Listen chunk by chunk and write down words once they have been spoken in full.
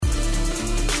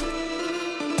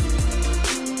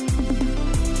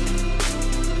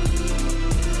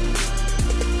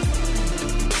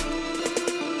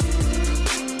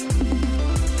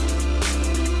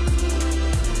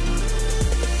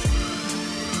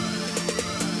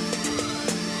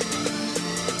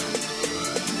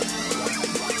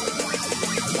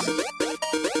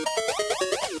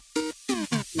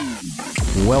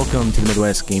welcome to the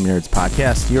Midwest Game Nerds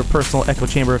Podcast, your personal echo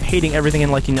chamber of hating everything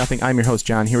and liking nothing. I'm your host,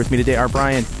 John. Here with me today are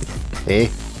Brian. Hey.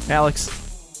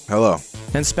 Alex. Hello.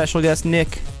 And special guest,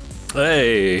 Nick.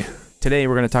 Hey. Today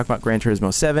we're going to talk about Gran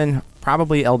Turismo 7,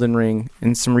 probably Elden Ring,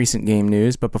 and some recent game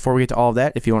news. But before we get to all of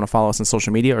that, if you want to follow us on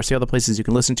social media or see other places you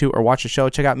can listen to or watch the show,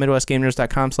 check out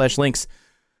MidwestGameNerds.com/links.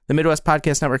 The Midwest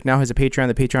Podcast Network now has a Patreon.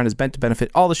 The Patreon is meant to benefit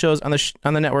all the shows on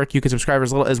the network. You can subscribe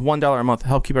as little as $1 a month to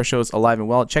help keep our shows alive and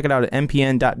well. Check it out at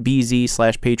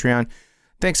mpn.bz/Patreon.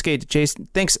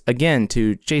 Thanks again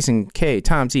to Jason K,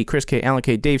 Tom Z, Chris K, Alan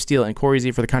K, Dave Steele, and Corey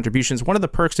Z for the contributions. One of the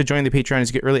perks to join the Patreon is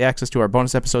to get early access to our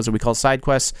bonus episodes that we call side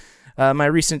quests. My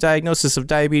recent diagnosis of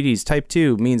diabetes type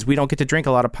 2 means we don't get to drink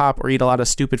a lot of pop or eat a lot of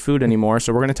stupid food anymore,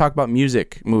 so we're going to talk about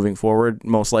music moving forward,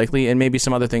 most likely, and maybe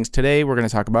some other things. Today, we're going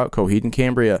to talk about Coheed and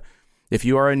Cambria. If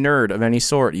you are a nerd of any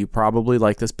sort, you probably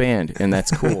like this band, and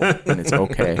that's cool, and it's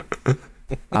okay.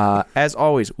 As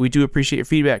always, we do appreciate your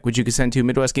feedback, which you can send to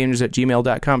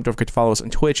MidwestGamers@gmail.com. Don't forget to follow us on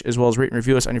Twitch, as well as rate and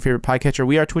review us on your favorite podcatcher.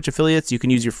 We are Twitch affiliates. You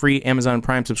can use your free Amazon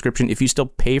Prime subscription if you still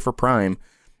pay for Prime.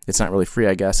 It's not really free,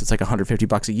 I guess. It's like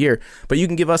 $150 a year. But you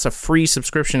can give us a free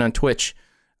subscription on Twitch.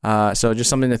 So just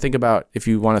something to think about if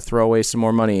you want to throw away some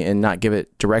more money and not give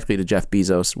it directly to Jeff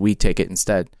Bezos. We take it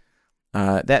instead.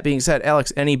 That being said,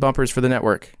 Alex, any bumpers for the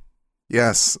network?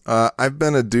 Yes. I've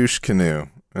been a douche canoe,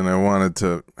 and I wanted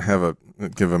to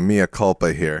give a mea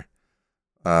culpa here.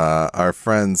 Our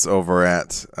friends over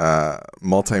at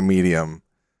Multimedium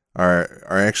are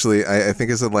actually, I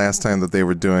think it's the last time that they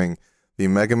were doing the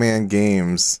Mega Man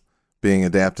games being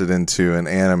adapted into an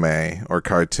anime or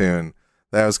cartoon.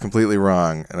 That was completely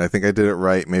wrong, and I think I did it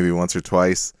right maybe once or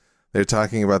twice. They're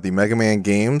talking about the Mega Man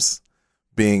games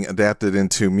being adapted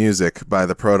into music by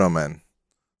the Proto-Men.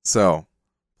 So,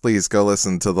 please go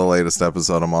listen to the latest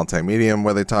episode of Multimedium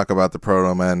where they talk about the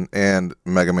Proto-Men and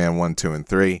Mega Man 1, 2, and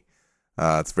 3.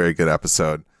 It's a very good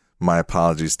episode. My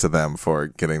apologies to them for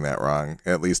getting that wrong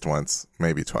at least once,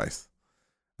 maybe twice.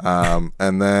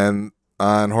 And then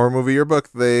on Horror Movie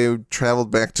Yearbook, they traveled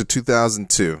back to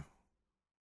 2002.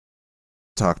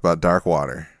 Talk about Dark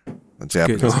Water, a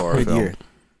Japanese horror film. Year.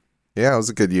 Yeah, it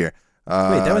was a good year.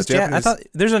 Wait, that was Japanese. I thought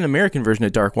there's an American version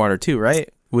of Dark Water too,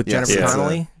 right? With Jennifer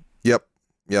Connelly. Yep.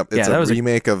 It's a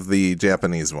remake of the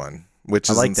Japanese one, which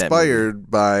is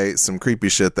inspired by some creepy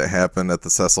shit that happened at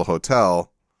the Cecil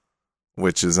Hotel,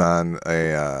 which is on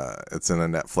it's in a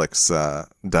Netflix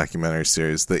documentary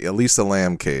series. The Elisa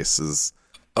Lam case is.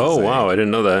 Oh, wow. I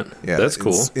didn't know that. Yeah, that's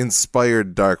cool.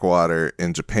 Inspired Dark Water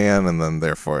in Japan, and then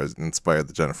therefore inspired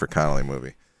the Jennifer Connelly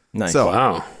movie. Nice. So,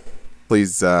 wow.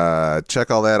 Please check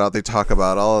all that out. They talk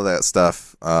about all of that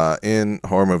stuff in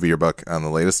Horror Movie Yearbook on the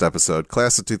latest episode.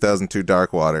 Class of 2002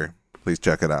 Dark Water. Please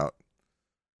check it out.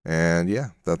 And yeah,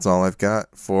 that's all I've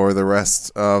got for the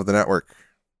rest of the network.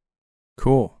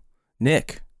 Cool.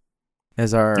 Nick,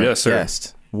 as our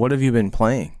guest, what have you been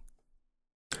playing?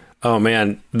 Oh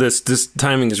man, this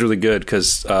timing is really good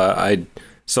because my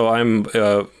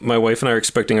wife and I are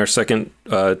expecting our second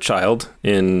child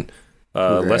in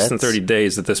less than 30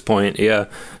 days at this point. Yeah.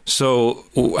 So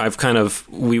I've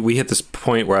we hit this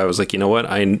point where I was like, you know what?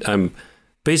 I'm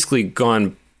basically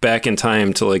gone back in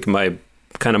time to like my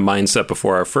kind of mindset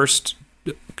before our first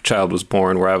child was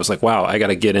born, where I was like, wow, I got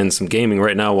to get in some gaming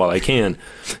right now while I can.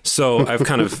 So I've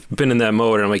kind of been in that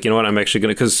mode, and I'm like, you know what? I'm actually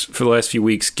going to, because for the last few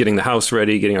weeks, getting the house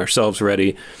ready, getting ourselves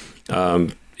ready,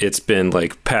 it's been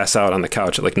like pass out on the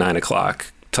couch at like 9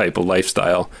 o'clock type of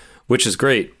lifestyle, which is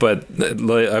great. But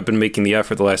I've been making the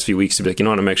effort the last few weeks to be like, you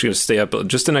know what? I'm actually going to stay up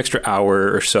just an extra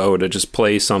hour or so to just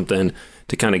play something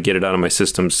to kind of get it out of my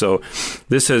system. So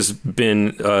this has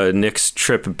been Nick's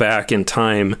trip back in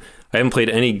time. I haven't played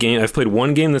any game. I've played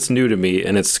one game that's new to me,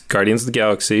 and it's Guardians of the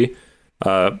Galaxy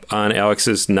on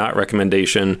Alex's not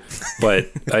recommendation. But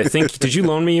I think, did you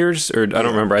loan me yours? Or I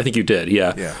don't remember. I think you did.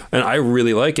 Yeah. And I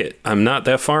really like it. I'm not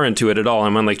that far into it at all.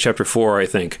 I'm on like chapter 4, I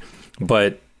think.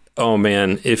 But, oh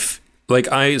man,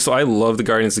 I love the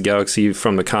Guardians of the Galaxy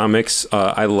from the comics.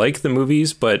 I like the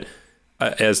movies, but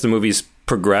as the movies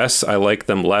progress, I like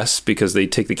them less because they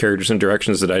take the characters in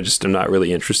directions that I just am not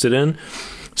really interested in.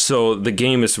 So the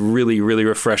game is really, really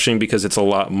refreshing because it's a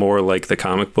lot more like the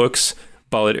comic books,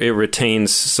 but it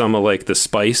retains some of like the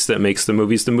spice that makes the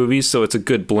movies. So it's a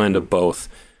good blend of both.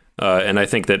 And I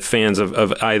think that fans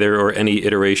of either or any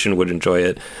iteration would enjoy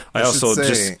it.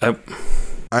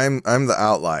 I'm the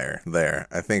outlier there.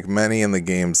 I think many in the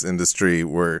games industry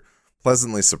were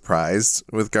pleasantly surprised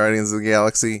with Guardians of the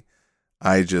Galaxy.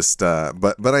 I just,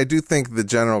 but I do think the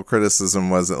general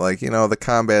criticism was that, like, you know, the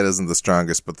combat isn't the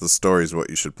strongest, but the story is what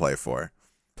you should play for.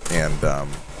 And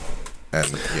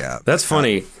yeah. That's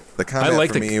funny. The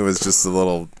combat for me was just a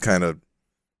little kind of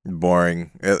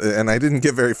boring, and I didn't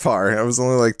get very far. I was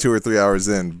only like 2 or 3 hours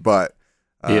in, but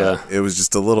it was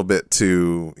just a little bit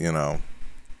too,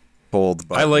 hold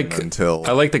button I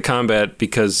like the combat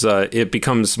because it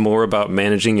becomes more about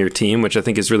managing your team, which I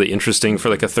think is really interesting for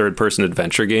like a third-person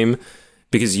adventure game,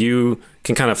 because you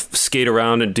can kind of skate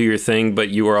around and do your thing, but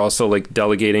you are also like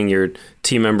delegating your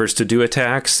team members to do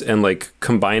attacks and like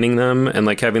combining them and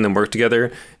like having them work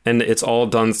together, and it's all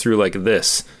done through like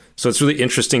this. So it's really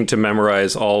interesting to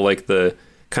memorize all like the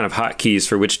kind of hotkeys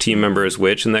for which team member is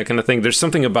which and that kind of thing. There's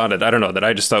something about it, I don't know, that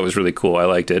I just thought was really cool. I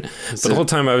liked it. But the whole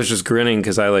time I was just grinning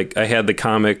because I had the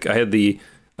comic, I had the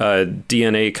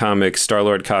DNA comic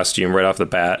Star-Lord costume right off the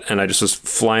bat, and I just was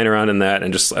flying around in that,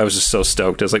 and I was just so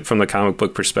stoked. I was like, from the comic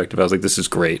book perspective, I was like, this is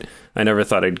great. I never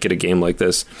thought I'd get a game like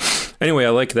this. Anyway,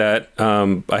 I like that.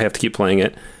 I have to keep playing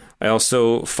it. I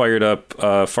also fired up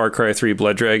Far Cry 3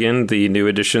 Blood Dragon, the new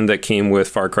edition that came with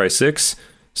Far Cry 6.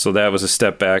 So that was a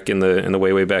step back in the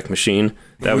way back machine.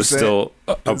 That was still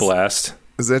a blast.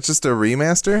 Is that just a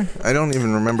remaster? I don't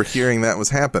even remember hearing that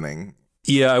was happening.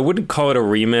 Yeah, I wouldn't call it a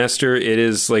remaster. It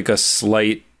is like a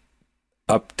slight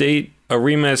update. A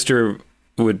remaster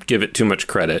would give it too much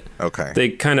credit. Okay. They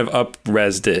kind of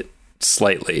up-resed it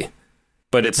slightly.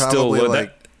 But it's still...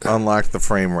 unlock the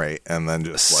frame rate and then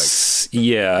just like...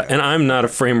 Yeah, and I'm not a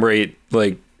frame rate,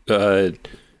 like...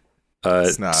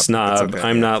 snob. Okay,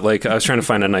 I'm not like, I was trying to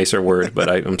find a nicer word, but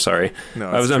I'm sorry. No,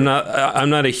 I'm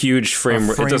not a huge frame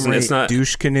rate. It's not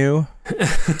douche canoe.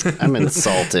 I'm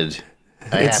insulted.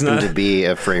 I happen to be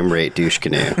a frame rate douche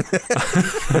canoe.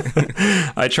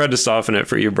 I tried to soften it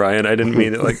for you, Brian. I didn't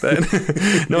mean it like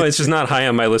that. No, it's just not high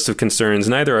on my list of concerns.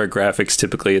 Neither are graphics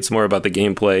typically. It's more about the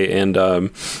gameplay. And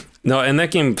and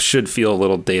that game should feel a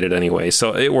little dated anyway,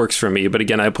 so it works for me. But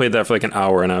again, I played that for like an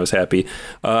hour and I was happy.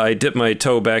 I dipped my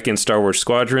toe back in Star Wars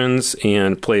Squadrons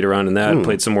and played around in that,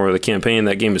 played some more of the campaign.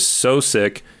 That game is so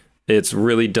sick. It's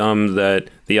really dumb that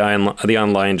the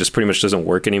online just pretty much doesn't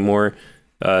work anymore.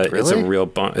 Really? It's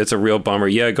a real bummer.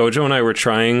 Yeah, Gojo and I were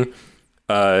trying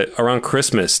around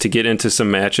Christmas to get into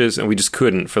some matches, and we just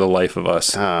couldn't for the life of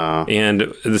us. Oh.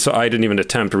 And so I didn't even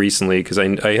attempt recently because I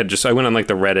went on like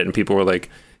the Reddit, and people were like,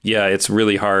 yeah, it's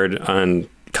really hard on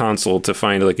console to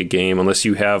find like a game unless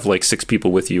you have like 6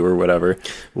 people with you or whatever.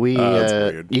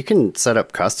 You can set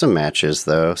up custom matches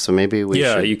though, so maybe we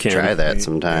should try that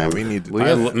sometime. We need to. We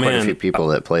have quite a few people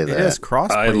that play that. It has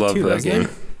crossplay. I love too, that game.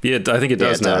 Yeah, I think it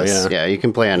does now. Yeah, you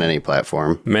can play on any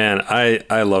platform. Man,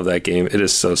 I love that game. It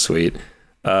is so sweet.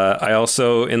 I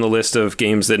also, in the list of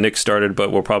games that Nick started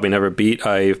but will probably never beat,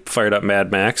 I fired up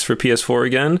Mad Max for PS4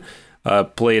 again.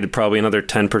 Played probably another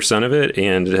 10% of it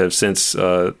and have since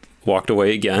walked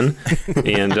away again.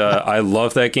 And I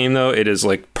love that game, though. It is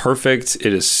like perfect.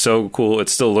 It is so cool. It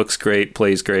still looks great,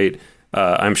 plays great.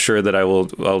 I'm sure that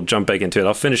I'll jump back into it.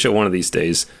 I'll finish it one of these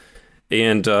days.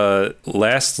 And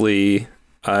lastly,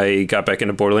 I got back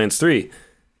into Borderlands 3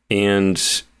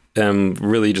 and am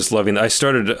really just loving it. I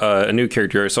started a new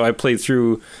character, so I played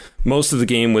through most of the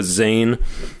game with Zane.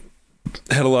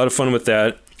 Had a lot of fun with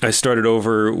that. I started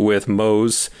over with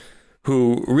Mose,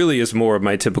 who really is more of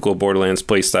my typical Borderlands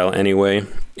playstyle anyway,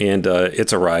 and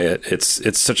it's a riot.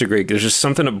 It's such a great... There's just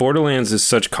something... Borderlands is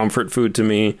such comfort food to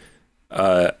me.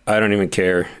 I don't even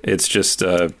care. It's just...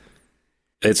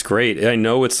 it's great. I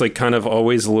know it's like kind of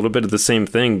always a little bit of the same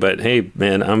thing, but hey,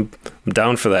 man, I'm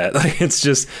down for that. It's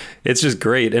just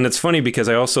great. And it's funny because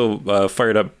I also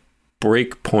fired up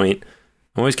Breakpoint.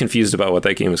 I'm always confused about what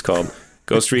that game is called.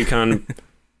 Ghost Recon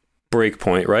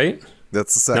Breakpoint, right?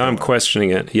 That's the second Now I'm one. questioning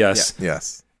it. Yes. Yeah.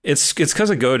 Yes. It's because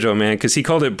of Gojo, man, because he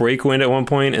called it Breakwind at one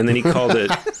point, and then he called it...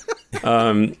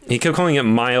 he kept calling it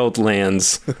Mild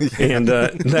Lands, and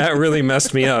that really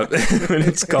messed me up when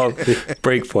it's called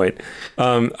Breakpoint.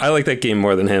 I like that game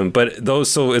more than him, but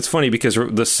so it's funny because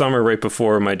the summer right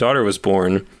before my daughter was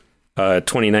born,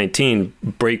 2019,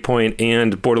 Breakpoint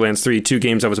and Borderlands 3, 2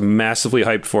 games I was massively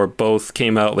hyped for, both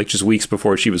came out like just weeks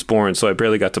before she was born, so I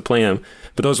barely got to play them.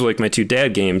 But those were like my 2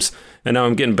 dad games, and now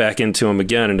I'm getting back into them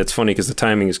again, and it's funny because the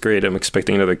timing is great. I'm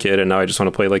expecting another kid, and now I just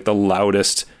want to play like the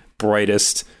loudest,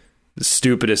 brightest,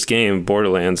 stupidest game,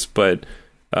 Borderlands, but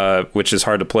which is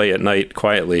hard to play at night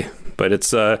quietly. But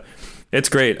it's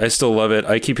great. I still love it.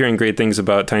 I keep hearing great things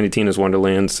about Tiny Tina's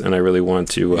Wonderlands, and I really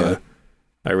want to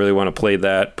play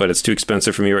that, but it's too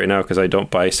expensive for me right now because I don't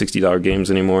buy $60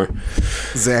 games anymore.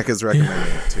 Zach is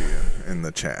recommending it to you in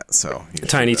the chat. So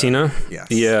Tiny Tina? Yes.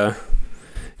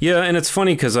 Yeah, and it's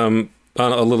funny because on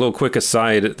a little quick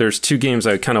aside, there's 2 games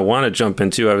I kind of want to jump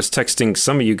into. I was texting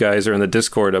some of you guys or in the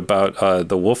Discord about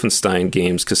the Wolfenstein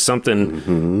games because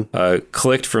something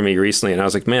clicked for me recently, and I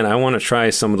was like, man, I want to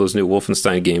try some of those new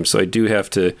Wolfenstein games. So I do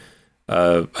have to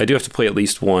I do have to play at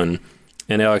least one.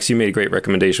 And Alex, you made a great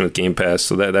recommendation with Game Pass,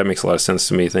 so that makes a lot of sense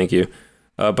to me. Thank you.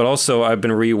 But also, I've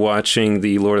been rewatching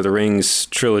the Lord of the Rings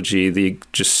trilogy, the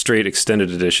just straight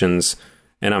extended editions,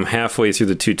 and I'm halfway through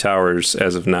the Two Towers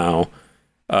as of now.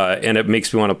 And it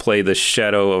makes me want to play the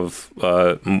Shadow of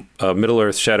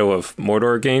Middle-earth Shadow of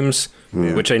Mordor games,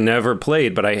 which I never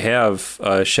played, but I have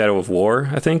Shadow of War,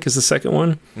 I think, is the second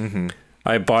one. Mm-hmm.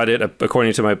 I bought it,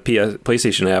 according to my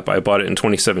PlayStation app, I bought it in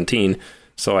 2017,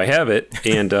 so I have it,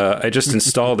 and I just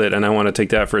installed it, and I want to take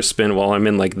that for a spin while I'm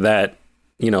in like that,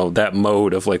 that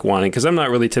mode of like wanting, because I'm not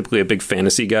really typically a big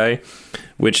fantasy guy,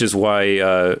 which is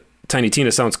why Tiny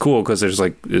Tina sounds cool, because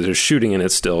there's shooting in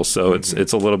it still, so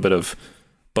it's a little bit of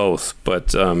both.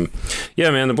 But yeah,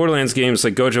 man, the Borderlands games,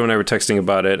 like Gojo and I were texting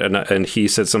about it, and he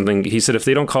said something. He said if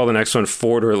they don't call the next one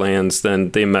Borderlands,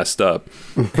 then they messed up.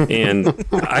 And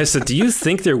I said, do you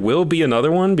think there will be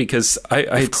another one? Because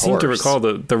I seem to recall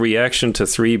the reaction to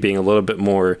 3 being a little bit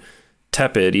more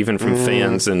tepid, even from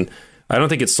fans, and I don't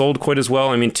think it sold quite as well.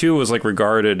 I mean, 2 was like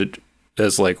regarded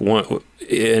as like one,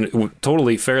 and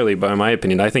totally fairly by my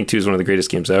opinion. I think 2 is one of the greatest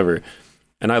games ever.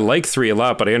 And I like 3 a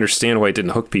lot, but I understand why it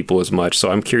didn't hook people as much. So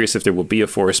I'm curious if there will be a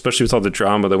 4, especially with all the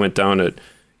drama that went down at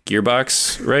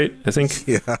Gearbox, right? I think.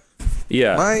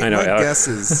 Yeah. My guess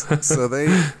is so they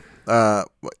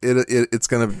it's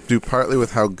going to do partly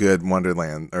with how good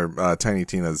Wonderland or Tiny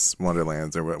Tina's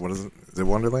Wonderlands or what is it? Is it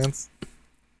Wonderlands?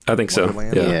 I think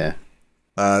Wonderland? So.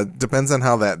 Yeah. Depends on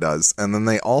how that does. And then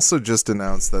they also just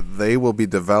announced that they will be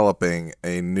developing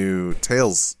a new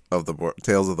Tales of the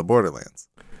Borderlands.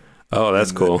 Oh,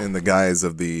 that's cool. In the guise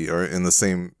of in the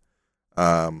same,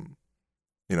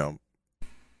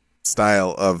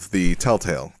 style of the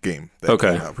Telltale game that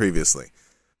came out previously.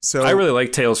 So I really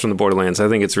like Tales from the Borderlands. I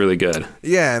think it's really good.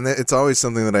 Yeah, and it's always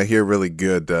something that I hear really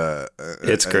good.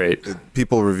 It's great.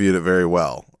 People reviewed it very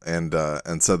well and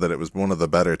said that it was one of the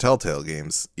better Telltale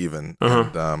games, even.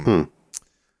 And,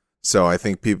 so I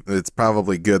think it's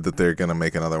probably good that they're going to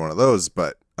make another one of those,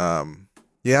 but.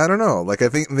 Yeah, I don't know. Like, I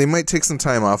think they might take some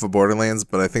time off of Borderlands,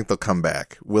 but I think they'll come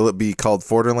back. Will it be called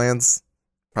Borderlands?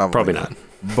 Probably not.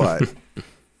 But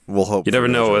we'll hope. You never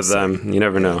know with them. You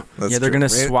never know. Yeah, they're going to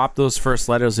swap those first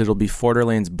letters. It'll be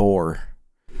Borderlands Bore,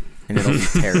 and it'll be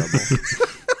terrible.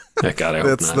 God, I hope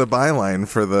That's not. the byline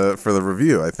for the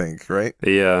review, I think, right?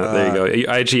 Yeah, there you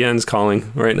go. IGN's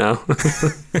calling right now.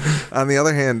 On the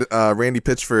other hand, Randy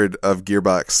Pitchford of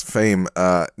Gearbox fame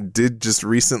did just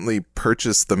recently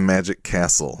purchase the Magic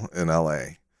Castle in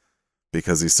LA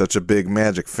because he's such a big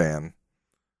Magic fan.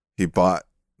 He bought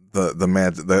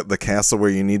the castle where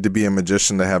you need to be a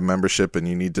magician to have membership, and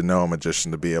you need to know a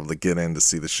magician to be able to get in to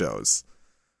see the shows.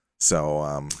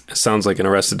 So it sounds like an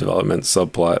Arrested Development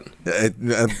subplot.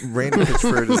 Randy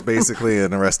Pitchford is basically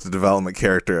an Arrested Development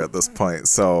character at this point.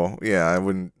 So yeah,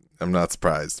 I'm not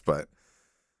surprised. But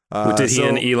did he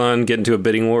and Elon get into a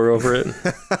bidding war over it?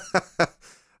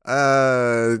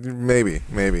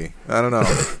 Maybe. I don't know.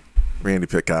 If Randy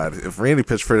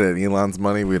Pitchford had Elon's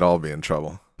money, we'd all be in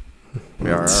trouble. We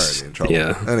are already in trouble.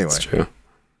 Yeah, anyway, that's true.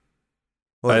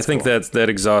 Well, I think that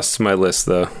exhausts my list,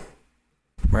 though.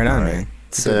 Right on, man.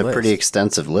 It's a pretty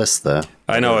extensive list, though.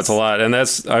 I know, it's a lot. And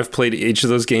I've played each of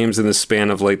those games in the span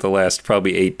of like the last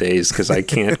probably 8 days because I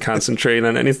can't concentrate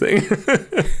on anything.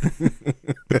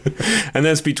 And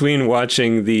that's between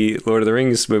watching the Lord of the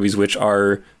Rings movies, which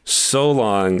are so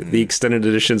long. The extended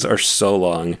editions are so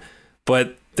long.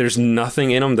 But there's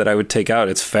nothing in them that I would take out.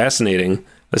 It's fascinating.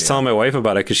 I was telling my wife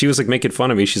about it because she was like making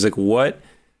fun of me. She's like, what?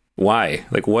 Why?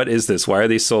 Like, what is this? Why are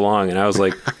these so long? And I was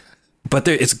like... But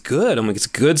it's good. I'm like, it's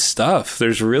good stuff.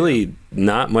 There's really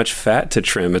not much fat to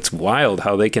trim. It's wild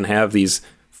how they can have these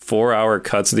 4-hour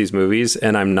cuts of these movies,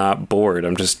 and I'm not bored.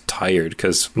 I'm just tired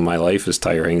because my life is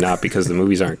tiring, not because the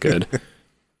movies aren't good.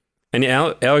 And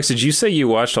Alex, did you say you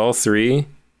watched all 3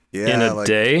 in a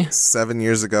day? 7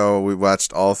 years ago, we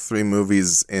watched all 3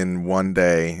 movies in one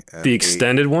day. The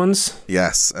extended ones?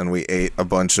 Yes, and we ate a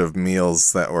bunch of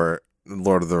meals that were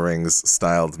Lord of the Rings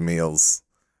styled meals.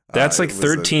 That's like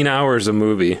 13 hours a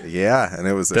movie. Yeah, and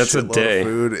it was that's a day. Of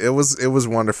food. It was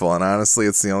wonderful, and honestly,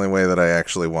 it's the only way that I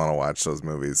actually want to watch those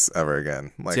movies ever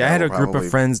again. Like, see, I had a group of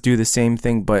friends do the same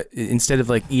thing, but instead of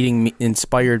like eating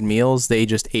inspired meals, they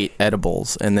just ate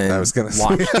edibles and then watched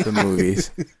the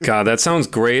movies. God, that sounds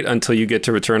great until you get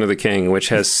to Return of the King, which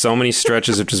has so many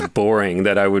stretches of just boring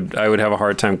that I would have a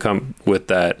hard time come with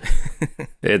that.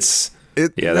 That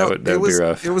would be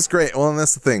rough. It was great. Well, and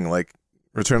that's the thing, like.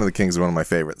 Return of the King is one of my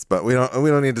favorites, but we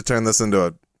don't need to turn this into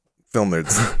a film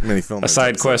nerds mini film. A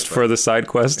side quest for the side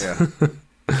quest.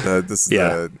 Yeah, this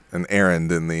is an errand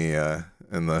in the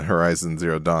Horizon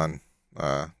Zero Dawn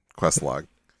quest log.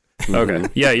 Okay.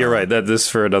 Yeah, you're right. This is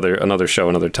for another show,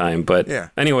 another time. But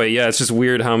anyway, it's just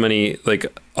weird how many, like,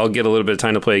 I'll get a little bit of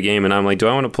time to play a game, and I'm like, do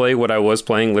I want to play what I was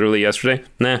playing literally yesterday?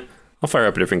 Nah, I'll fire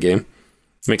up a different game.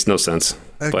 Makes no sense.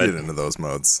 I get into those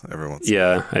modes every once in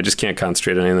a while. I just can't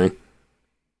concentrate on anything.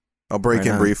 I'll break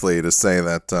in briefly to say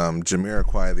that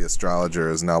Jamiroquai the Astrologer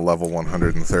is now level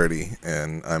 130,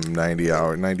 and I'm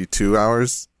 92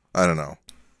 hours. I don't know.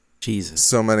 Jesus.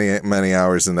 So many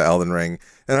hours into Elden Ring,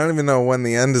 and I don't even know when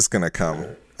the end is going to come.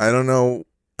 I don't know.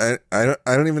 I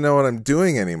don't even know what I'm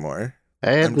doing anymore.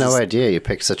 I had no idea you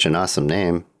picked such an awesome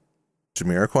name.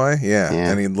 Jamiroquai? Yeah.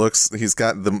 And he's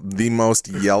got the most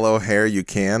yellow hair you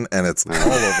can, and it's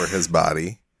all over his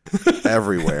body.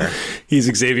 Everywhere. He's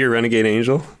Xavier Renegade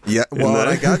Angel. Yeah, well, and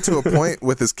I got to a point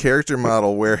with his character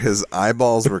model where his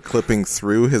eyeballs were clipping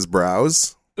through his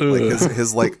brows. Like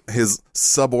his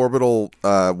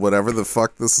suborbital whatever the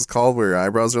fuck this is called, where your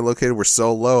eyebrows are located, were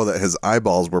so low that his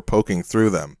eyeballs were poking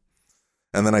through them.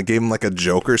 And then I gave him like a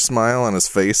Joker smile on his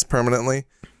face permanently.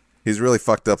 He's really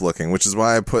fucked up looking, which is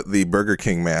why I put the Burger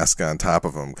King mask on top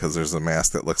of him, because there's a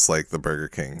mask that looks like the Burger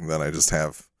King that I just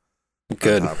have on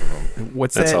top of him.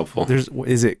 What's That's that? Helpful.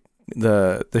 Is it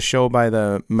the show by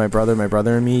my brother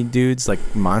and me dudes, like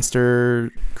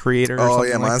Monster Creator? Or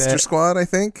something like Monster that? Squad, I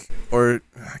think, or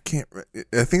I think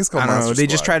it's called. I don't know. They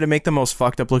just try to make the most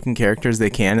fucked up looking characters they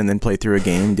can, and then play through a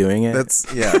game doing it. That's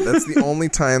the only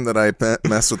time that I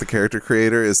mess with the character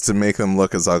creator is to make them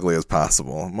look as ugly as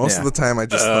possible. Most of the time, I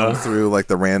just thumb through like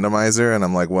the randomizer, and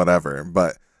I'm like, whatever.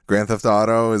 But Grand Theft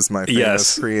Auto is my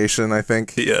famous creation, I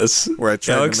think. Yes, where I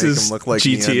tried to make him look like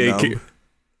GTA.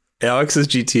 Alex's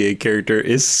GTA character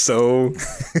is so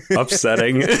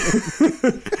upsetting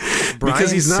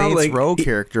because he's not Saints like Row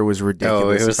character was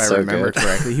ridiculous. If I remember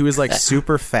correctly, he was like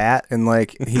super fat and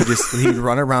like he'd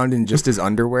run around in just his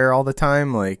underwear all the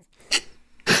time, like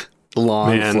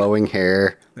long flowing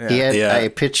hair. Yeah. I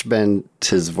pitch bent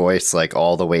his voice like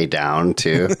all the way down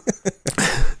too,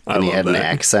 and he had an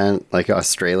accent like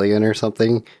Australian or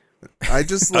something. I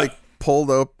just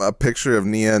pulled up a picture of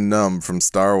Nia Num from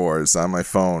Star Wars on my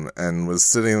phone and was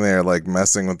sitting there like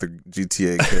messing with the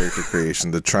GTA character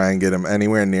creation to try and get him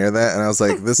anywhere near that, and I was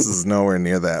like, this is nowhere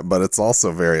near that, but it's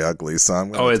also very ugly, so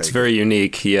I'm gonna it's very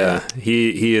unique. He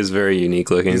is very unique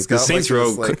looking. He's got Saints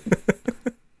Row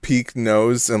peaked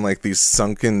nose and like these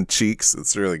sunken cheeks.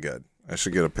 It's really good. I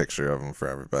should get a picture of him for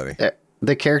everybody.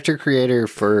 The character creator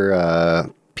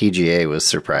for PGA was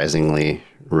surprisingly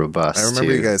robust. I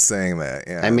remember you guys saying that.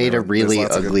 Yeah, I made a really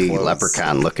ugly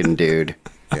leprechaun looking dude.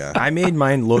 Yeah, I made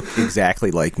mine look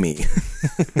exactly like me.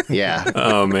 Yeah.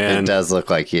 Oh man, it does look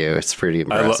like you. It's pretty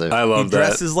impressive. I love that. He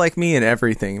dresses like me and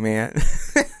everything, man.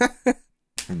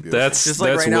 That's just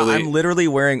like that's right now. really... I'm literally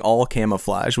wearing all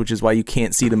camouflage, which is why you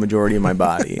can't see the majority of my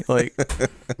body. Like,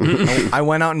 I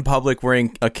went out in public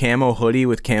wearing a camo hoodie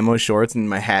with camo shorts, and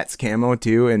my hat's camo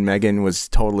too. And Megan was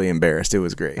totally embarrassed. It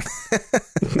was great.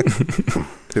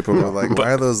 People were like,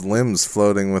 "Why are those limbs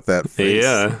floating with that face?"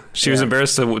 Yeah, she was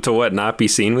embarrassed to what? Not be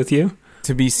seen with you?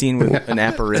 To be seen with an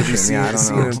apparition. I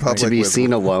don't know. In public to be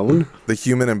seen alone. The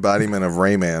human embodiment of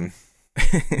Rayman.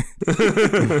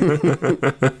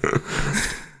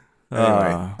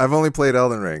 Anyway, I've only played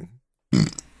Elden Ring.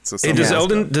 So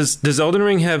does Elden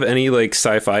Ring have any like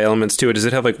sci-fi elements to it? Does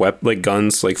it have like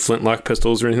guns, like flintlock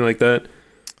pistols or anything like that?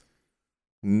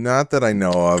 Not that I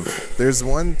know of. There's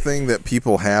one thing that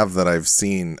people have that I've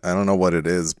seen. I don't know what it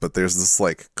is, but there's this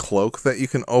like cloak that you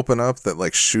can open up that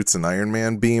like shoots an Iron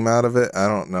Man beam out of it. I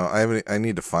don't know. I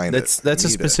need to find it. That's a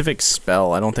specific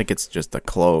spell. I don't think it's just a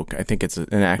cloak. I think it's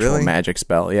an actual magic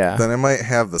spell. Yeah. Then I might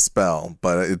have the spell,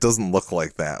 but it doesn't look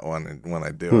like that when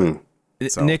I do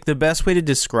it. So. Nick, the best way to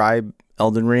describe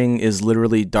Elden Ring is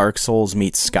literally Dark Souls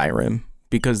meets Skyrim,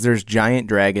 because there's giant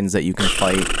dragons that you can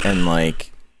fight, and like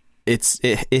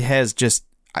it has just,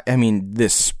 I mean,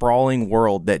 this sprawling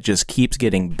world that just keeps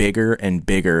getting bigger and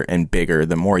bigger and bigger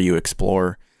the more you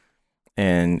explore,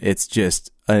 and it's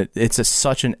just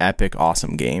such an epic,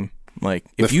 awesome game. Like,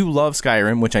 if you love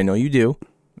Skyrim, which I know you do,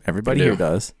 everybody here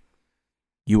does,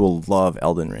 you will love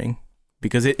Elden Ring,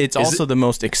 because it's also the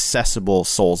most accessible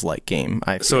Souls-like game.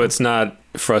 So it's not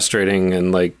frustrating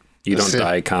and like you don't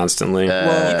die constantly.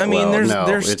 Well, I mean,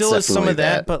 there still is some of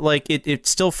that, but like it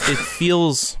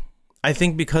feels. I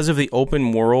think because of the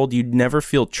open world, you never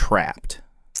feel trapped.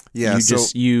 Yeah,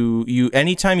 you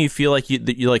anytime you feel like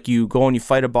you go and you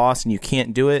fight a boss and you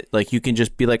can't do it, like you can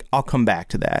just be like, I'll come back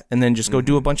to that, and then just go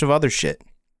do a bunch of other shit.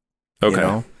 Okay, you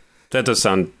know? that does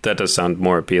sound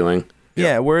more appealing.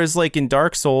 Yeah, whereas like in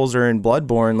Dark Souls or in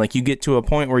Bloodborne, like you get to a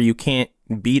point where you can't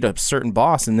beat a certain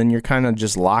boss, and then you're kind of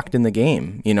just locked in the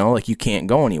game. You know, like you can't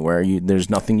go anywhere. There's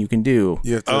nothing you can do.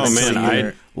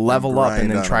 I level up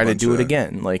and then try to do it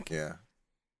again. Like, yeah,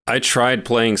 I tried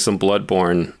playing some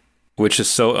Bloodborne, which is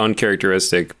so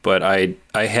uncharacteristic, but I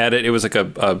had it. It was like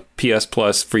a PS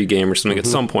Plus free game or something at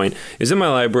some point. It's in my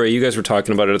library. You guys were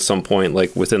talking about it at some point,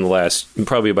 like within the last,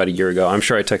 probably about a year ago. I'm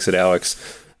sure I texted Alex.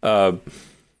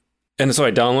 And so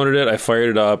I downloaded it, I fired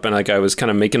it up, and like I was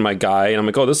kind of making my guy, and I'm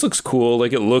like, oh, this looks cool.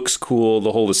 Like, it looks cool.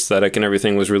 The whole aesthetic and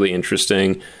everything was really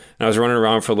interesting. And I was running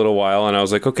around for a little while, and I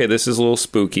was like, okay, this is a little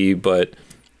spooky, but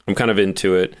I'm kind of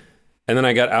into it. And then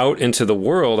I got out into the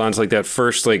world onto like that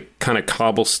first like kind of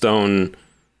cobblestone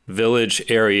village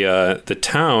area, the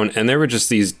town, and there were just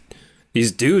these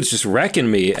dudes just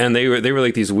wrecking me, and they were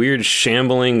like these weird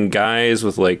shambling guys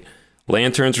with like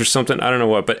lanterns or something. I don't know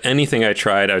what, but anything I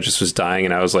tried, I just was dying,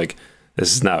 and I was like,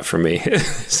 this is not for me.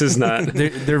 This is not.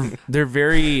 They're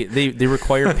very they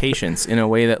require patience in a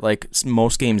way that like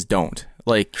most games don't.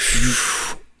 Like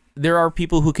there are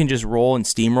people who can just roll and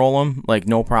steamroll them like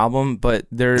no problem, but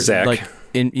they're like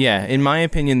in my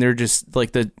opinion, they're just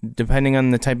like depending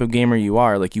on the type of gamer you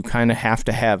are, like you kind of have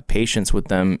to have patience with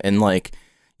them, and like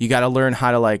you got to learn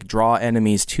how to like draw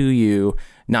enemies to you,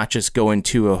 not just go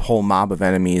into a whole mob of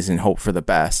enemies and hope for the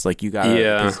best. Like you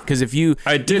gotta, because if you,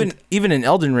 even in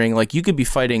Elden Ring, like you could be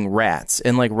fighting rats,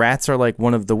 and like rats are like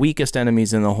one of the weakest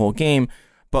enemies in the whole game.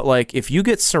 But like if you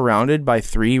get surrounded by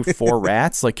 3-4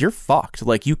 rats, like you're fucked.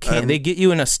 Like you can't. They get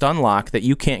you in a stun lock that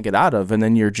you can't get out of, and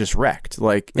then you're just wrecked.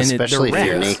 Like especially if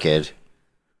you're naked.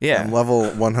 Yeah, I'm level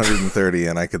 130,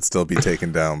 and I could still be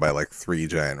taken down by like 3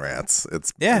 giant rats.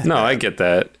 I get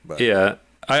that. But, yeah.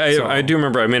 I do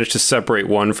remember I managed to separate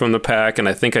one from the pack, and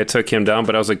I think I took him down,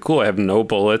 but I was like, cool, I have no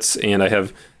bullets, and I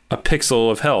have a pixel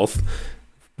of health.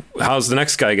 How's the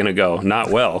next guy going to go?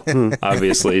 Not well,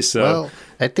 obviously. So, well,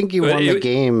 I think you won the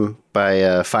game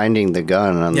by finding the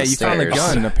gun on the stairs. Yeah, you found the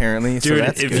gun, apparently. Dude, so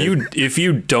that's if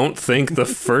you don't think the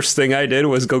first thing I did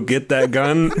was go get that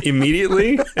gun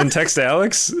immediately and text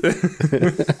Alex,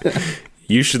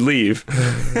 you should leave.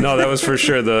 No, that was for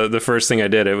sure the first thing I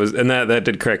did. It was, and that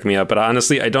did crack me up. But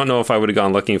honestly, I don't know if I would have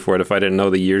gone looking for it if I didn't know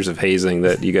the years of hazing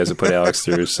that you guys have put Alex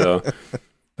through. So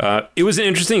it was an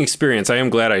interesting experience. I am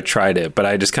glad I tried it, but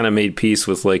I just kind of made peace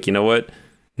with like, you know what?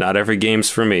 Not every game's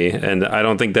for me, and I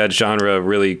don't think that genre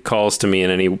really calls to me in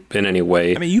any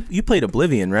way. I mean, you played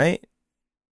Oblivion, right?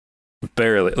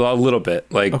 Barely, a little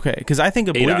bit. Like, okay, because I think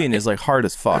Oblivion is like hard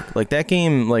as fuck. Like that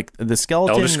game, like the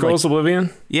skeleton. Elder Scrolls like,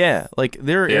 Oblivion. Yeah, like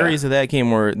there are areas of that game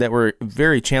that were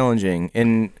very challenging,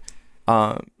 and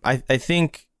I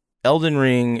think Elden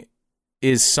Ring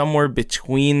is somewhere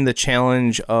between the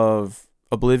challenge of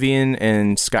Oblivion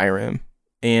and Skyrim,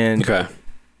 and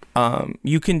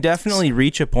you can definitely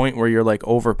reach a point where you're like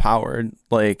overpowered.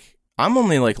 Like I'm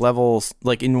only like levels,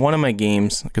 like in one of my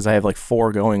games, because I have like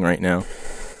 4 going right now.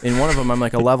 In one of them, I'm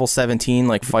like a level 17,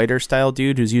 like fighter style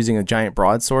dude who's using a giant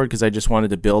broadsword because I just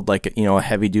wanted to build like, you know, a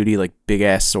heavy duty, like big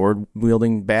ass sword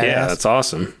wielding badass. Yeah, that's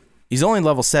awesome. He's only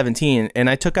level 17, and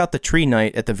I took out the Tree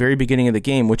Knight at the very beginning of the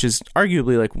game, which is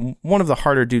arguably like one of the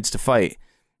harder dudes to fight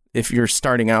if you're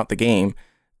starting out the game.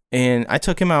 And I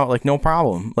took him out like no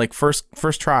problem, like first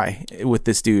try with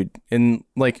this dude. And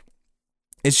like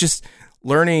it's just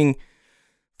learning,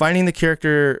 finding the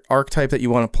character archetype that you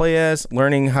want to play as,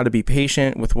 learning how to be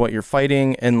patient with what you're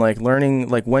fighting, and like learning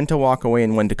like when to walk away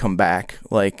and when to come back.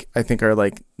 Like I think are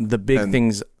like the big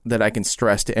things that I can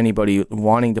stress to anybody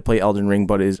wanting to play Elden Ring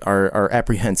but are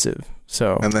apprehensive.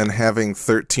 So and then having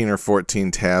 13 or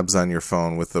 14 tabs on your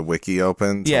phone with the wiki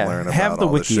open to learn about have the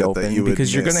all wiki the shit open that you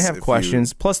because you're going to have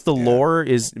questions. Plus the lore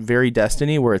is very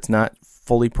Destiny where it's not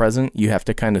fully present. You have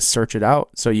to kind of search it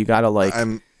out. So you got to like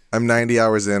I'm 90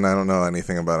 hours in. I don't know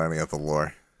anything about any of the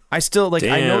lore. I still like.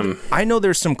 Damn. I know.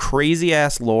 There's some crazy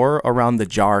ass lore around the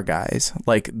jar guys.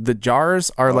 Like the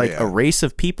jars are a race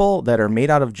of people that are made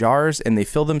out of jars, and they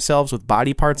fill themselves with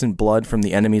body parts and blood from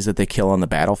the enemies that they kill on the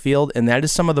battlefield. And that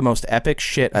is some of the most epic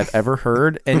shit I've ever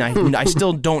heard. And I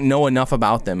still don't know enough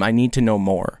about them. I need to know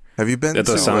more. Have you been? That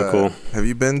does sound cool. Have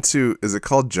you been to? Is it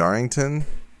called Jarrington?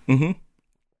 Mm-hmm.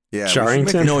 Yeah,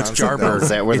 Jarrington? No, it's Jarburg. Is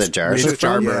that where the jars are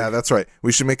from? Yeah, that's right.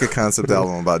 We should make a concept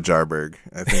album about Jarburg.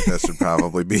 I think that should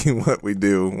probably be what we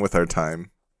do with our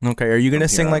time. Okay, are you going to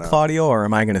sing like Claudio, or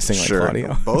am I going to sing like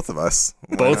Claudio? Both of us.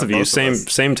 Both of you,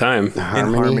 same time. In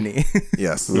harmony.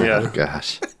 Yes. Oh,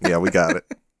 gosh. Yeah, we got it.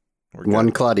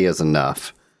 One Claudio's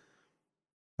enough.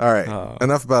 All right.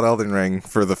 Enough about Elden Ring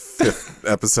for the 5th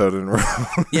episode in a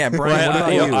row. Yeah, Brian, what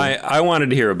about you? I wanted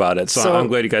to hear about it, so I'm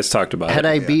glad you guys talked about it. Had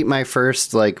I beat my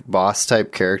first like boss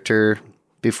type character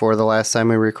before the last time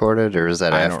we recorded, or is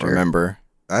that after? I don't remember.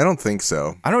 I don't think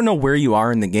so. I don't know where you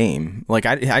are in the game. Like,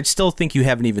 I still think you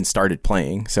haven't even started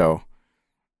playing. So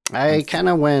I kind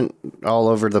of went all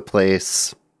over the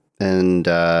place and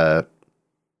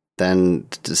then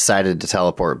decided to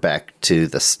teleport back to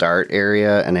the start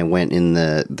area, and I went in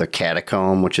the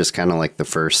catacomb, which is kind of like the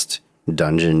first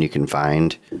dungeon you can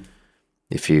find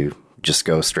if you just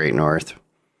go straight north.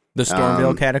 The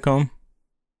Stormvale catacomb?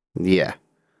 Yeah.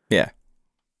 Yeah.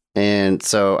 And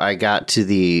so I got to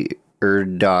the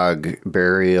Erd-Dog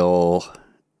burial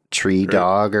tree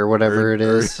dog or whatever it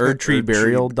is. Erd-Tree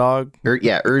burial dog?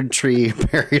 Erd-Tree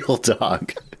burial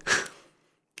dog.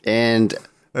 And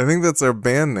I think that's our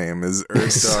band name is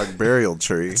Erd-Dog Burial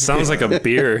Tree. Sounds like a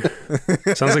beer.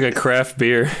 Sounds like a craft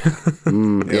beer.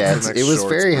 It was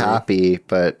very hoppy,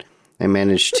 but I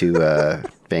managed to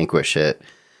vanquish it.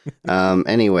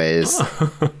 Anyways,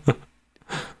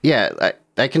 yeah,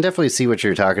 I can definitely see what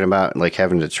you're talking about, like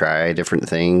having to try different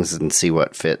things and see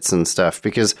what fits and stuff,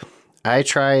 because I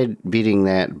tried beating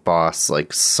that boss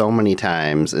like so many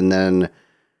times, and then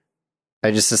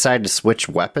I just decided to switch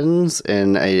weapons,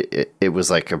 and it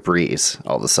was like a breeze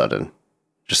all of a sudden.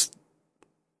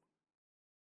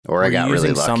 I got really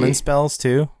lucky. Summon spells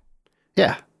too?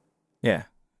 Yeah. Yeah.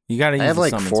 You gotta use I have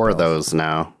like 4 spells. of those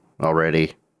now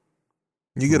already.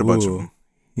 You get a bunch of them.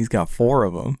 He's got 4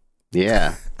 of them.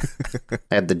 Yeah.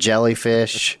 I had the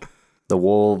jellyfish, the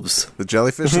wolves. The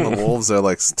jellyfish and the wolves are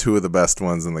like 2 of the best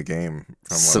ones in the game,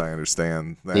 from what I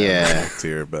understand.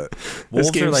 Tier, but this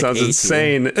game like sounds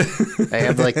insane. I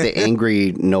have like the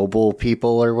angry noble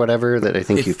people or whatever that I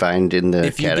think you find in the catacomb.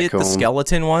 If you get the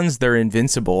skeleton ones, they're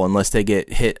invincible unless they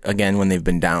get hit again when they've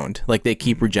been downed. Like, they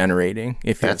keep regenerating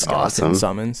if you have skeleton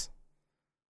summons.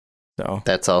 So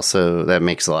that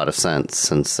makes a lot of sense,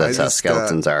 since that's how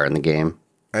skeletons are in the game.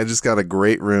 I just got a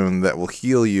great rune that will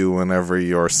heal you whenever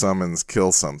your summons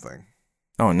kill something.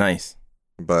 Oh, nice.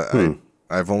 But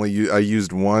I've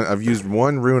used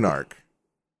one rune arc.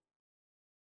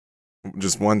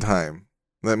 Just one time.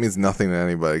 That means nothing to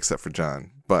anybody except for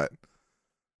John. But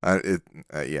I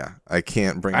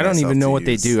can't bring. I don't even know what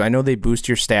they do. I know they boost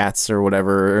your stats or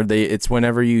whatever. Or it's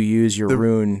whenever you use your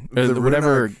rune,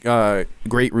 whatever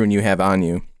great rune you have on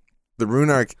you. The rune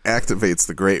arc activates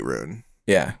the great rune.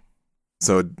 Yeah.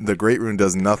 So the great rune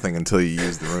does nothing until you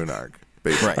use the rune arc.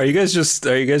 Basically. Right. Are you guys just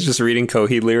reading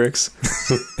Coheed lyrics?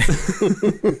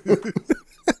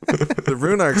 The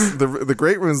rune arcs, the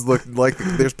great runes look like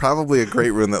there's probably a great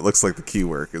rune that looks like the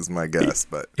keywork is my guess,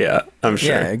 but yeah, I'm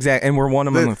sure. Yeah, exactly. And we're one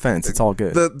among the fence. It's all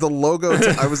good. The logo.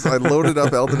 I loaded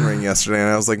up Elden Ring yesterday, and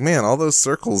I was like, man, all those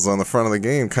circles on the front of the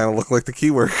game kind of look like the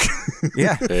keywork.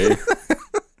 Yeah. Hey.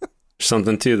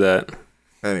 Something to that.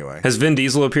 Anyway, has Vin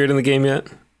Diesel appeared in the game yet?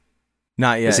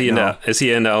 Not yet. Is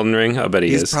he in Elden Ring? I bet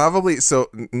he's is. Probably. So,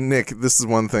 Nick, this is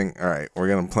one thing. All right, we're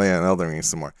gonna play on Elden Ring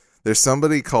some more. There's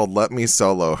somebody called Let Me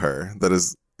Solo Her that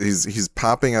is he's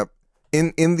popping up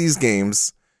in these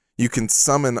games. You can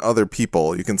summon other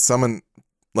people. You can summon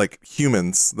like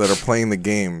humans that are playing the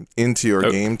game into your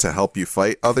game to help you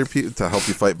fight other people, to help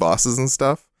you fight bosses and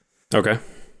stuff. Okay.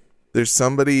 There's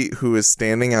somebody who is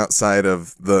standing outside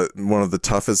of one of the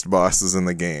toughest bosses in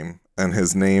the game, and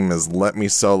his name is Let Me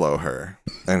Solo Her,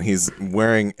 and he's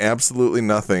wearing absolutely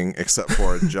nothing except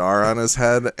for a jar on his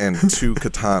head and 2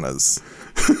 katanas.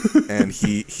 And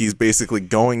he's basically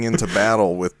going into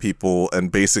battle with people and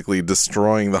basically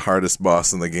destroying the hardest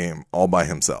boss in the game all by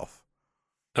himself.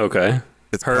 Okay.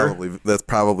 That's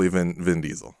probably Vin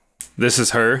Diesel. This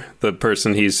is her, the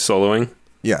person he's soloing?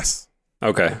 Yes.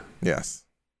 Okay. Yes.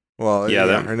 Well,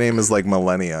 yeah, her name is like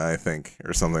Millennia, I think,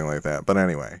 or something like that. But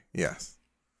anyway, yes.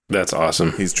 That's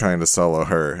awesome. He's trying to solo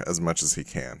her as much as he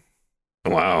can.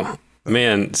 Wow.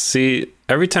 Man, see,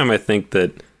 every time I think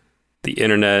that the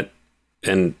internet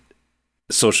and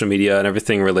social media and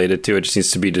everything related to it just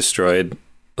needs to be destroyed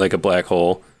like a black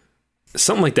hole,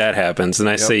 something like that happens, and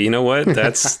I say, you know what?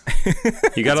 That's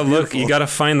you gotta look, you gotta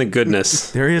find the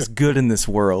goodness. There is good in this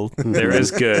world. There is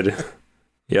good.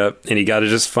 Yep, and you got to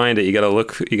just find it. You got to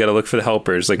look for the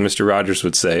helpers, like Mr. Rogers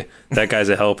would say. That guy's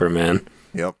a helper, man.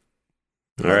 Yep.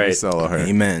 All right.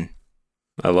 Amen.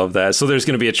 I love that. So there's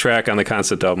going to be a track on the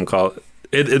concept album called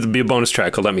it'd be a bonus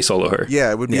track called Let Me Solo Her. Yeah,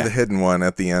 it would be the hidden one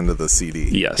at the end of the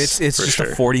CD. Yes, it's just a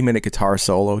 40-minute guitar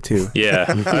solo too.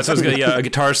 Yeah, that's what's good. Yeah, a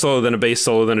guitar solo, then a bass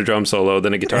solo, then a drum solo,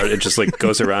 then a guitar. It just like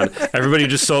goes around. Everybody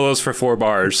just solos for 4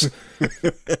 bars.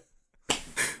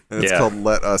 And it's called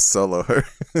Let Us Solo Her.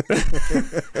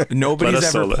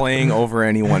 Nobody's ever playing over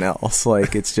anyone else.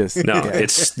 Like, it's just... No,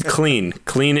 it's clean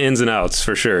ins and outs,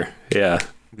 for sure. Yeah,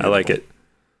 beautiful. I like it.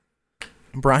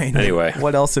 Brian, anyway,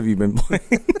 what else have you been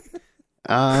playing?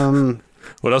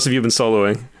 What else have you been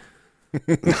soloing?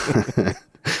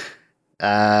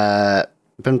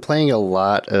 Been playing a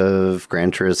lot of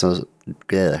Gran Turismo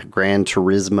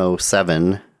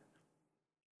 7.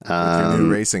 With your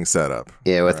new racing setup.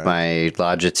 Yeah, with my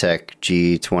Logitech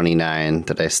G29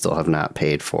 that I still have not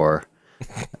paid for.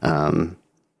 You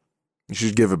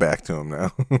should give it back to him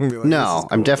now. No,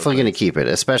 I'm definitely going to keep it,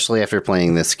 especially after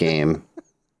playing this game.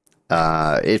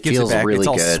 It feels really it's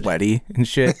all good. Sweaty and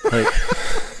shit. Like,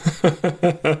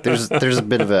 there's a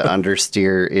bit of an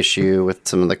understeer issue with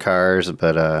some of the cars,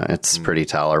 but it's pretty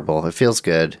tolerable. It feels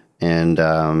good, and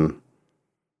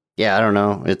yeah, I don't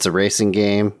know. It's a racing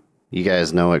game. You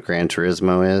guys know what Gran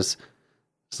Turismo is.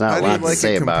 It's not a lot to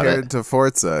say about it. Compared to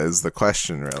Forza is the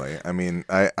question, really. I mean,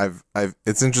 I've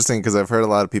it's interesting because I've heard a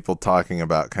lot of people talking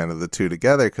about kind of the two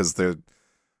together because they're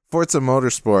Forza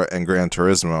Motorsport and Gran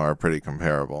Turismo are pretty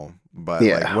comparable. But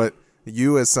like, what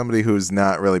you as somebody who's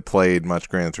not really played much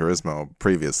Gran Turismo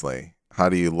previously, how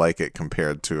do you like it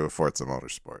compared to a Forza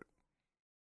Motorsport?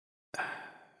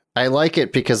 I like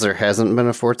it because there hasn't been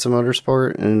a Forza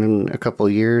Motorsport in a couple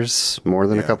of years, more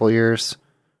than a couple of years.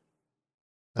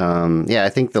 I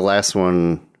think the last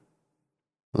one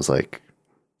was like,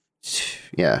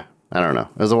 I don't know.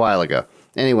 It was a while ago.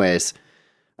 Anyways,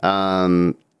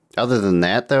 other than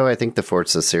that, though, I think the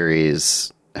Forza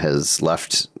series has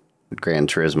left Gran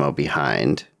Turismo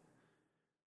behind.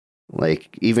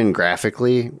 Like, even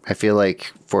graphically, I feel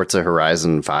like Forza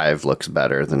Horizon 5 looks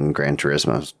better than Gran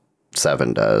Turismo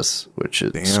 7 does, which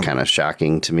is kind of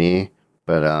shocking to me.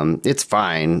 But it's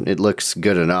fine. It looks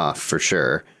good enough, for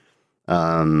sure.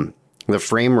 The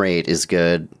frame rate is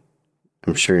good.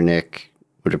 I'm sure Nick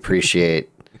would appreciate.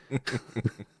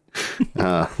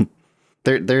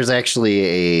 There's actually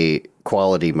a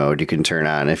quality mode you can turn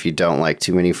on if you don't like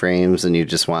too many frames and you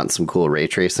just want some cool ray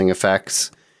tracing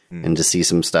effects and to see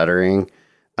some stuttering.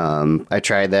 I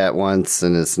tried that once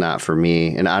and it's not for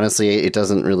me. And honestly, it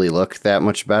doesn't really look that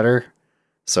much better.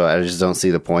 So I just don't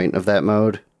see the point of that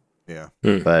mode. Yeah.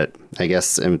 But I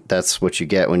guess that's what you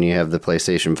get when you have the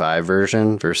PlayStation 5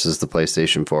 version versus the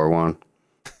PlayStation 4 one.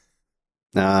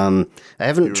 I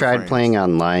haven't tried playing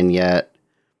online yet.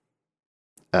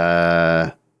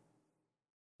 But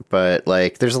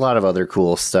like there's a lot of other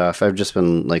cool stuff. I've just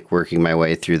been like working my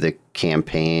way through the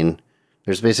campaign.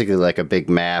 There's basically like a big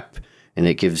map and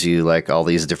it gives you like all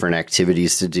these different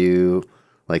activities to do.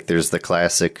 Like there's the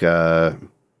classic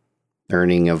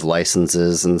earning of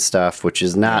licenses and stuff, which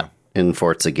is not in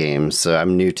Forza games. So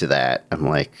I'm new to that. I'm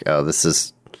like, oh, this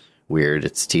is weird.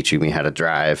 It's teaching me how to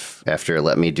drive after it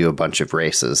let me do a bunch of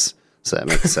races. So that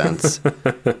makes sense.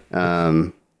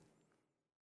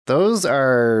 Those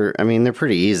are, I mean, they're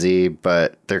pretty easy,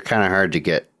 but they're kind of hard to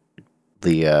get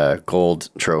the gold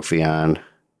trophy on.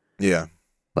 Yeah.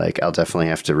 Like, I'll definitely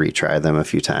have to retry them a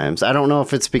few times. I don't know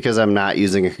if it's because I'm not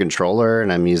using a controller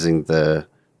and I'm using the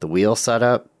wheel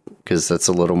setup, because that's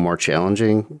a little more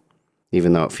challenging,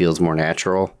 even though it feels more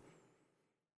natural.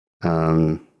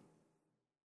 But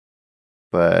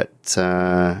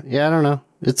I don't know.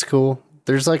 It's cool.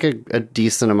 There's like a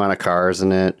decent amount of cars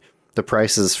in it. The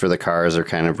prices for the cars are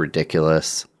kind of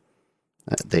ridiculous.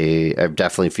 I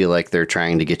definitely feel like they're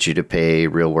trying to get you to pay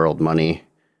real world money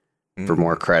for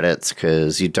more credits,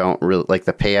 because you don't really like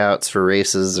the payouts for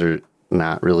races are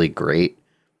not really great.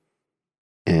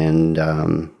 And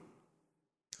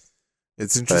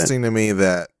it's interesting to me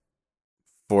that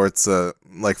Forza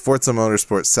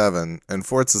Motorsport 7, and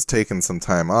Forza's taken some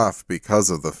time off because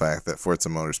of the fact that Forza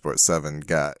Motorsport 7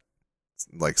 got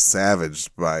like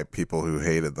savaged by people who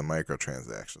hated the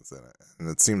microtransactions in it. And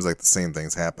it seems like the same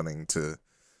thing's happening to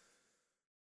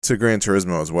Gran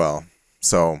Turismo as well.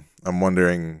 So I'm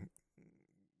wondering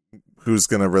who's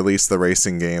going to release the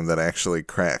racing game that actually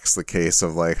cracks the case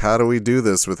of like, how do we do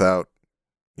this without,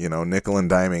 nickel and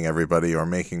diming everybody or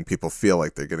making people feel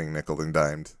like they're getting nickel and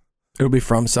dimed. It'll be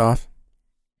FromSoft.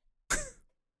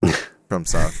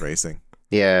 FromSoft Racing.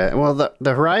 Yeah, well,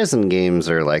 the Horizon games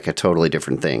are like a totally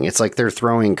different thing. It's like they're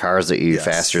throwing cars at you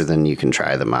faster than you can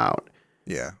try them out.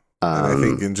 Yeah. And I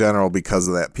think in general, because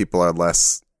of that, people are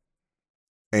less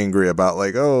angry about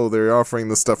like, oh, they're offering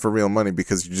this stuff for real money,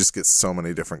 because you just get so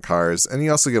many different cars. And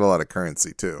you also get a lot of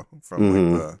currency, too,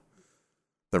 from like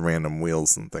the random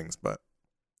wheels and things. But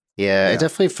yeah, I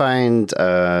definitely find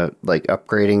like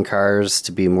upgrading cars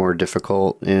to be more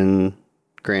difficult in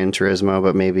Gran Turismo,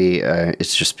 but maybe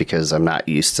it's just because I'm not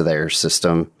used to their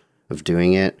system of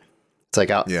doing it. It's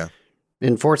like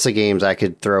in Forza games, I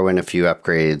could throw in a few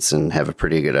upgrades and have a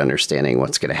pretty good understanding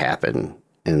what's going to happen.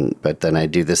 But then I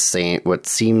do what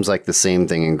seems like the same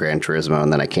thing in Gran Turismo,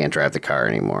 and then I can't drive the car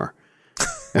anymore.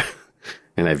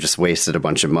 And I've just wasted a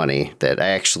bunch of money that I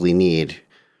actually need.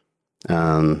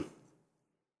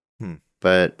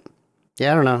 But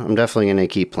Yeah, I don't know. I'm definitely going to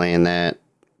keep playing that.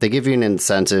 They give you an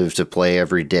incentive to play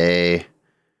every day.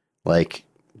 Like,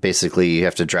 basically, you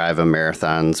have to drive a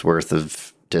marathon's worth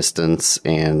of distance,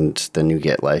 and then you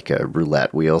get like a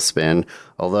roulette wheel spin.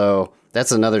 Although,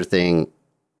 that's another thing.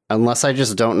 Unless I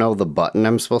just don't know the button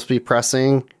I'm supposed to be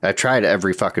pressing, I tried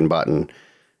every fucking button,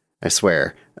 I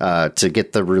swear, to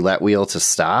get the roulette wheel to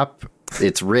stop.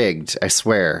 It's rigged, I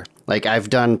swear. Like, I've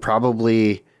done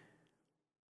probably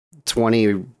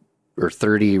 20 or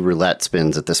 30 roulette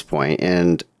spins at this point,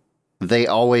 and they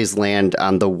always land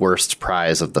on the worst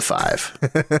prize of the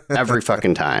 5 every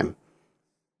fucking time.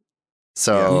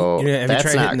 So have you that's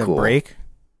tried not hitting the cool. brake?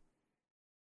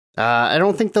 I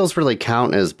don't think those really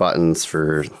count as buttons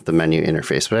for the menu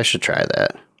interface, but I should try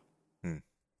that.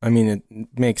 I mean, it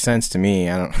makes sense to me.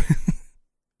 I don't.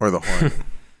 Or the horn.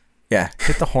 Yeah,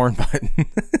 hit the horn button.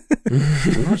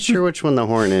 I'm not sure which one the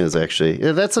horn is, actually.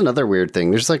 Yeah, that's another weird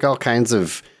thing. There's like all kinds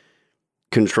of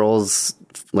controls.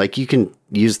 Like, you can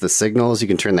use the signals, you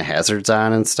can turn the hazards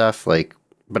on and stuff. Like,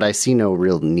 but I see no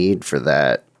real need for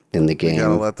that in the game. You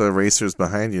gotta let the racers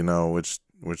behind you know which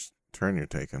turn you're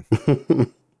taking.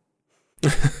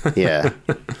 Yeah.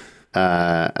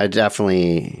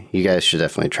 You guys should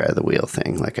definitely try the wheel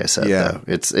thing. Like I said, Yeah. though,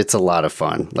 it's a lot of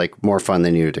fun, like more fun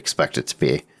than you'd expect it to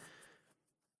be.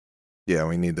 Yeah,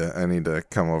 I need to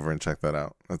come over and check that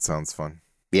out. That sounds fun.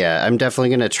 Yeah. I'm definitely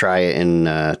going to try it in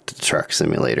Truck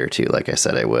Simulator too. Like I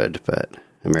said, I would, but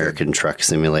American Truck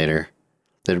Simulator,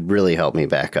 that'd really help me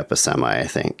back up a semi, I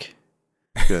think.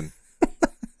 Good.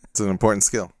 It's an important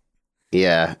skill.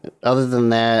 Yeah. Other than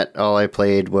that, all I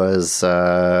played was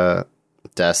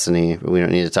Destiny, but we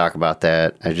don't need to talk about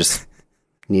that. I just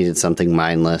needed something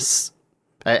mindless.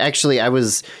 I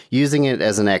was using it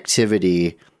as an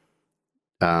activity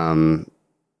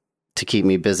to keep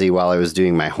me busy while I was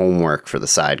doing my homework for the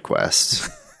side quest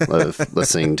of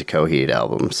listening to Coheed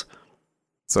albums.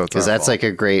 So Because that's like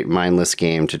a great mindless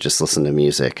game to just listen to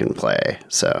music and play.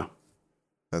 So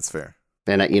that's fair.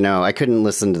 and I couldn't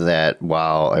listen to that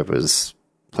while I was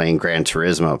playing Gran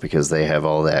Turismo because they have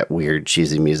all that weird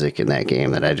cheesy music in that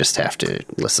game that I just have to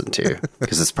listen to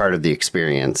because it's part of the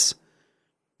experience.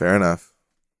 Fair enough.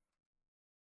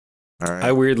 All right.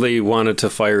 I weirdly wanted to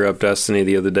fire up Destiny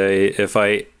the other day. If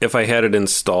I had it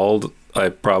installed, I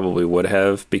probably would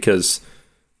have, because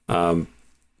I'm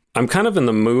kind of in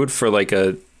the mood for like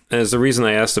as the reason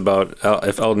I asked about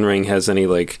if Elden Ring has any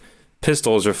like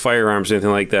pistols or firearms or anything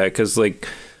like that, because like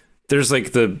there's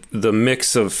like the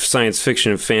mix of science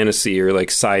fiction and fantasy, or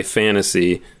like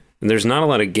sci-fantasy, and there's not a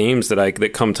lot of games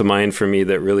that come to mind for me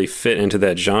that really fit into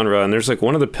that genre. And there's like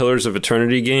one of the Pillars of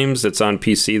Eternity games that's on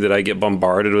PC that I get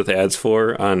bombarded with ads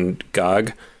for on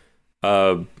GOG.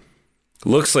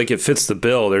 Looks like it fits the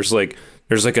bill. There's like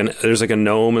a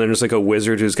gnome, and then there's like a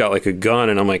wizard who's got like a gun,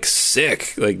 and I'm like,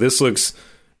 sick. Like, this looks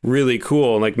really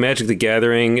cool. And like Magic the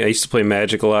Gathering, I used to play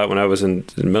Magic a lot when I was in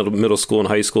middle school and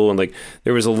high school, and like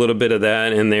there was a little bit of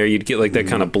that in there. You'd get like that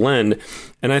kind of blend,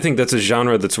 and I think that's a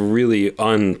genre that's really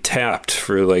untapped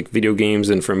for like video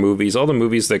games and for movies. All the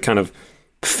movies that kind of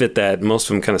fit that, most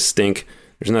of them kind of stink.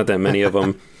 There's not that many of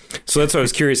them. So that's why I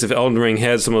was curious if Elden Ring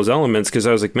had some of those elements, because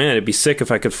I was like, man, it'd be sick if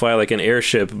I could fly like an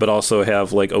airship, but also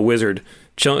have like a wizard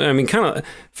chilling. I mean, kind of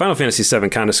Final Fantasy VII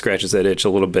kind of scratches that itch a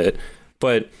little bit,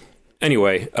 but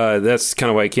anyway, that's kind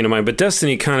of why it came to mind. But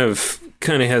Destiny kind of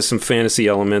has some fantasy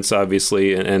elements,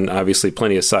 obviously, and obviously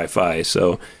plenty of sci-fi.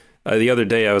 So the other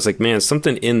day I was like, man,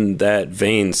 something in that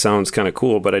vein sounds kind of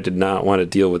cool, but I did not want to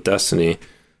deal with Destiny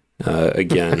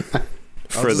again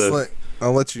for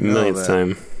I'll let you know millionth that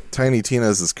time. Tiny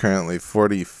Tina's is currently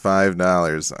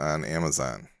 $45 on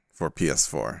Amazon for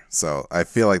PS4. So I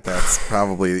feel like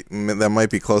that might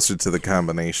be closer to the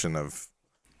combination of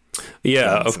Yeah,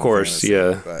 guns of and course. fantasy,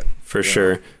 Yeah, but, for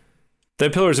sure.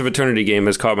 That Pillars of Eternity game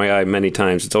has caught my eye many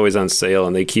times. It's always on sale,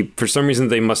 and for some reason,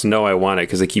 they must know I want it,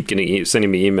 because they keep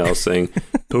sending me emails saying,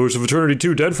 Pillars of Eternity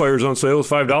 2 Deadfire's on sale, it's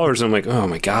 $5. And I'm like, oh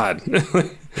my God.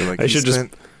 Like, I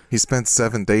should he spent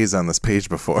 7 days on this page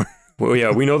before. Well,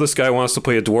 yeah, we know this guy wants to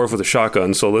play a dwarf with a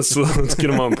shotgun, so let's get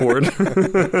him on board. It's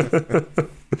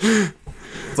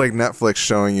like Netflix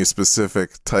showing you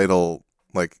specific title,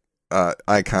 like,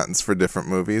 icons for different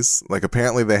movies. Like,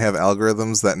 apparently they have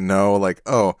algorithms that know, like,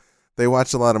 oh, they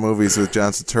watch a lot of movies with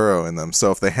John Turturro in them. So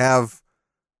if they have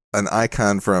an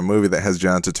icon for a movie that has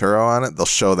John Turturro on it, they'll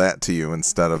show that to you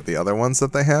instead of the other ones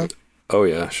that they have. Oh,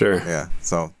 yeah, sure. Yeah,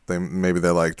 so maybe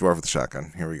they're like, dwarf with a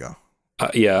shotgun. Here we go.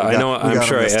 I know. I'm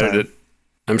sure I added it.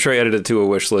 I'm sure I added it to a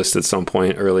wish list at some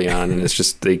point early on, and it's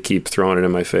just they keep throwing it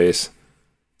in my face.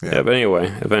 Yeah, but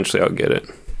anyway, eventually I'll get it.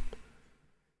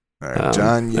 All right,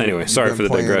 John. Anyway, sorry for the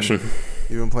digression.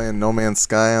 You've been playing No Man's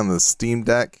Sky on the Steam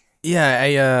Deck?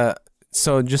 Yeah,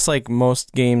 so just like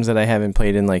most games that I haven't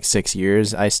played in like 6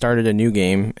 years, I started a new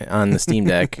game on the Steam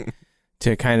Deck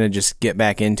to kind of just get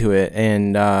back into it,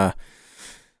 and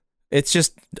it's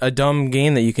just a dumb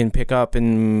game that you can pick up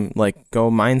and like go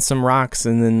mine some rocks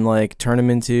and then like turn them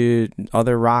into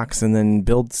other rocks and then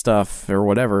build stuff or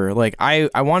whatever. Like I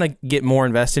want to get more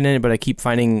invested in it, but I keep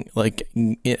finding like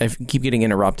I keep getting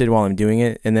interrupted while I'm doing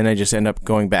it, and then I just end up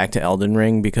going back to Elden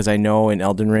Ring because I know in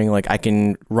Elden Ring like I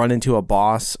can run into a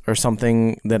boss or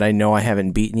something that I know I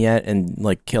haven't beaten yet and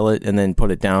like kill it and then put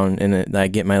it down, and I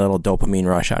get my little dopamine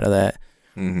rush out of that.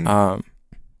 Mm-hmm.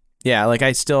 Yeah, like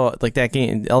I still like that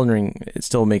game, Elden Ring. It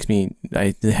still makes me.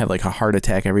 I have like a heart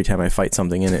attack every time I fight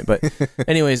something in it. But,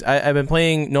 anyways, I've been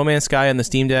playing No Man's Sky on the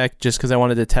Steam Deck just because I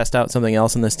wanted to test out something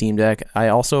else on the Steam Deck. I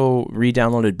also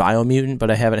re-downloaded Biomutant,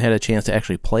 but I haven't had a chance to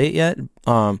actually play it yet.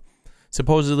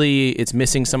 Supposedly, it's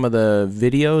missing some of the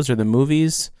videos or the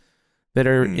movies that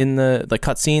are in the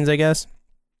cutscenes. I guess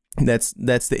that's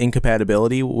the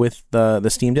incompatibility with the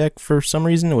Steam Deck for some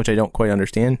reason, which I don't quite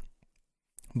understand.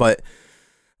 But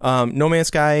No Man's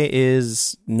Sky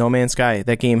is No Man's Sky.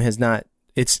 That game has not.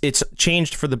 It's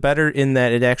changed for the better in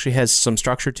that it actually has some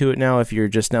structure to it now. If you're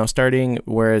just now starting,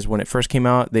 whereas when it first came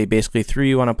out, they basically threw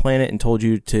you on a planet and told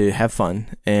you to have fun.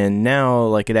 And now,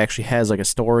 like, it actually has like a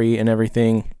story and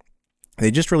everything.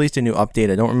 They just released a new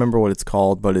update. I don't remember what it's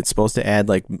called, but it's supposed to add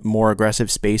like more aggressive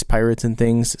space pirates and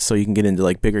things, so you can get into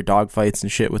like bigger dogfights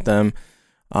and shit with them.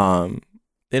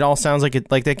 It all sounds like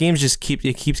it. Like that game's just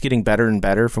keeps getting better and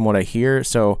better from what I hear.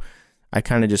 So I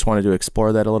kind of just wanted to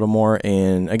explore that a little more.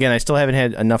 And again, I still haven't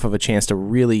had enough of a chance to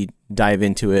really dive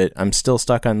into it. I'm still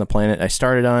stuck on the planet I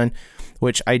started on,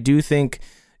 which I do think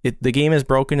the game is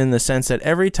broken in the sense that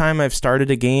every time I've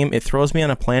started a game, it throws me on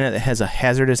a planet that has a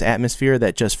hazardous atmosphere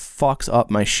that just fucks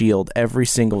up my shield every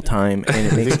single time, and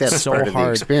it makes it so part of the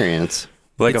hard. Experience.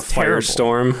 Like It's a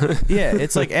firestorm. Yeah,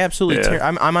 it's like absolutely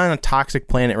terrible. I'm on a toxic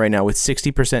planet right now with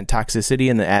 60%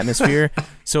 toxicity in the atmosphere.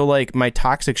 So like my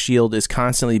toxic shield is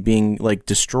constantly being like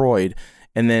destroyed,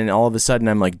 and then all of a sudden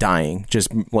I'm like dying, just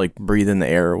like breathing the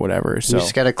air or whatever. So You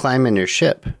just got to climb in your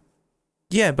ship.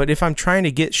 yeah, but if I'm trying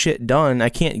to get shit done, I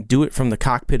can't do it from the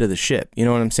cockpit of the ship. You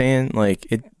know what I'm saying? Like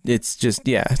it's just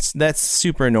that's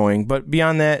super annoying. But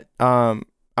beyond that, I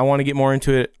want to get more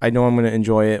into it. I know I'm going to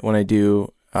enjoy it when I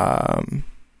do.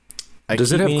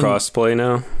 Does it have crossplay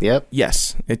now? Yep.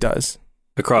 Yes, it does.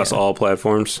 Across all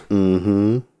platforms?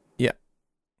 Mm-hmm. Yeah.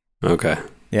 Okay.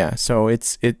 Yeah, so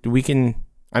we can.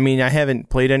 I mean, I haven't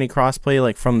played any crossplay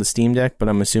like from the Steam Deck, but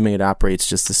I'm assuming it operates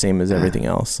just the same as everything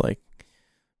else. Like,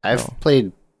 I've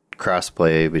played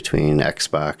crossplay between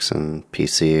Xbox and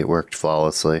PC. It worked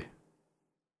flawlessly.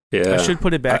 Yeah. I should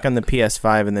put it back on the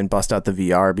PS5 and then bust out the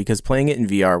VR because playing it in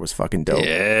VR was fucking dope.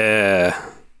 Yeah.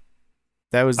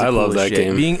 That was the I love that shit.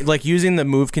 game. Being like using the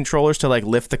move controllers to like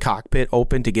lift the cockpit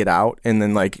open to get out and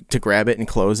then like to grab it and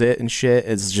close it and shit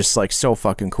is just like so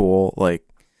fucking cool. Like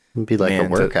It'd be like a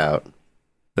workout.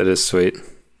 That is sweet.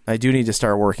 I do need to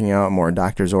start working out more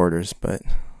doctor's orders, but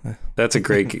That's a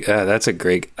great.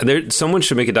 Someone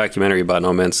should make a documentary about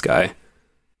No Man's Sky.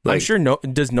 I'm sure.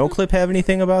 Does NoClip have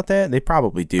anything about that? They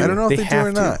probably do. I don't know if they do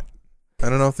or to. not. I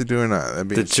don't know if they do or not.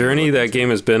 The journey that game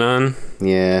has been on.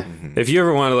 Yeah. If you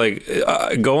ever want to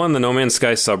like go on the No Man's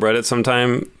Sky subreddit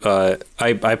sometime,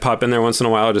 I pop in there once in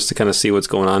a while just to kind of see what's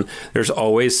going on. There's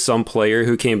always some player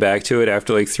who came back to it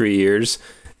after like 3 years,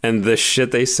 and the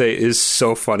shit they say is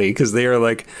so funny because they are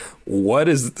like, "What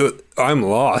is I'm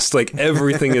lost." Like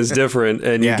everything is different,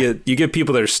 and you get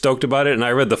people that are stoked about it. And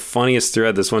I read the funniest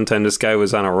thread this one time. This guy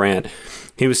was on a rant.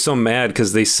 He was so mad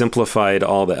because they simplified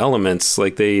all the elements.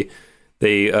 Like they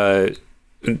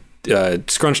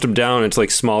scrunched them down into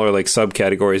like smaller like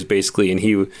subcategories basically, and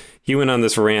he went on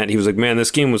this rant. He was like, man,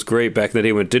 this game was great back in the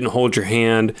day when it didn't hold your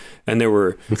hand and there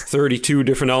were 32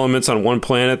 different elements on one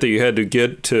planet that you had to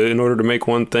get to in order to make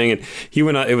one thing. And he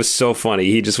went on, it was so funny.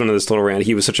 He just went on this little rant.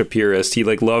 He was such a purist. He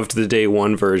like loved the day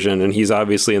one version, and he's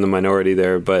obviously in the minority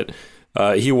there, but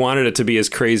he wanted it to be as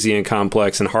crazy and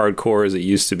complex and hardcore as it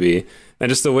used to be. And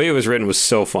just the way it was written was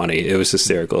so funny. It was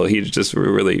hysterical. He just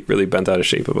really, really bent out of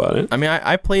shape about it. I mean,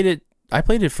 I played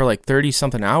it for like 30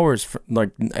 something hours like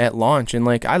at launch, and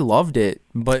like I loved it.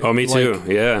 But me too. Like,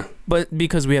 yeah. But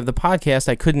because we have the podcast,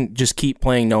 I couldn't just keep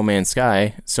playing No Man's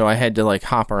Sky, so I had to like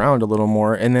hop around a little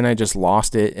more, and then I just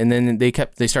lost it. And then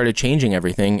they started changing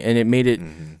everything, and it made it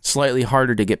slightly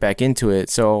harder to get back into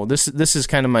it. So this is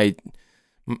kind of my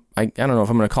I don't know if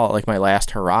I'm going to call it like my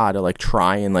last hurrah to like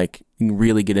try and like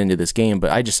really get into this game, but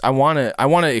I want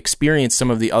to experience some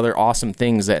of the other awesome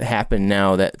things that happen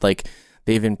now that like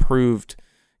they've improved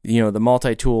the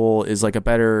multi-tool is like a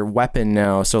better weapon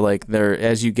now. So like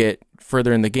as you get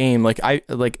further in the game,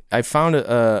 I found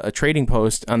a trading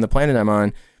post on the planet I'm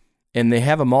on, and they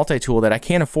have a multi-tool that I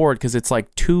can't afford because it's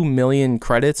like 2 million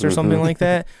credits or something like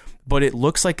that. But it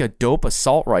looks like a dope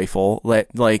assault rifle that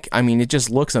it just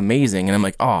looks amazing. And I'm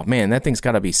like, oh man, that thing's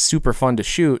got to be super fun to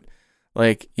shoot.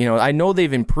 Like, I know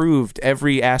they've improved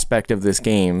every aspect of this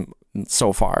game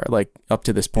so far, like up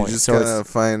to this point. You just gotta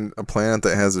find a planet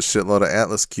that has a shitload of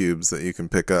Atlas cubes that you can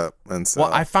pick up and sell.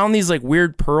 Well, I found these like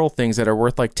weird pearl things that are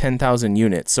worth like 10,000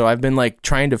 units. So I've been like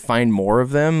trying to find more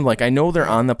of them. Like I know they're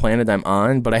on the planet I'm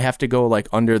on, but I have to go like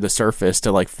under the surface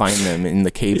to like find them in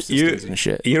the cave systems and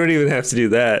shit. You don't even have to do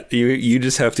that. You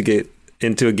just have to get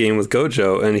into a game with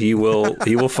Gojo, and he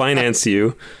will finance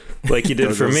you like he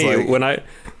did for me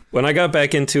when I got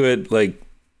back into it like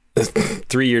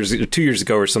 2 years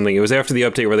ago or something. It was after the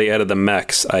update where they added the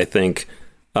mechs, I think.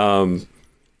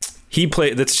 He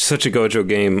played, that's such a Gojo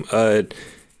game.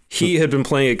 He had been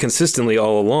playing it consistently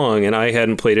all along, and I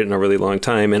hadn't played it in a really long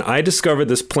time. And I discovered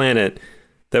this planet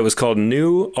that was called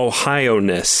New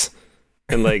Ohio-ness.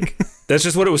 And like, that's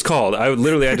just what it was called. I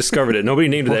discovered it. Nobody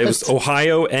named it that. It was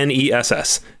Ohio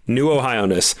Ness, New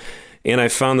Ohio-ness. And I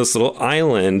found this little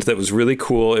island that was really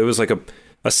cool. It was like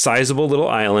a sizable little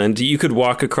island. You could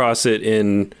walk across it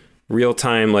in real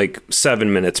time, like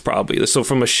 7 minutes probably. So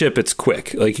from a ship, it's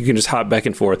quick. Like you can just hop back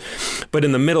and forth. But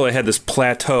in the middle, I had this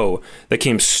plateau that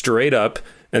came straight up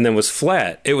and then was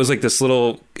flat. It was like this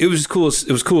little. It was cool.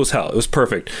 It was cool as hell. It was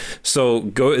perfect. So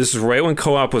this is right when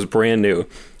co-op was brand new.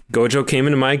 Gojo came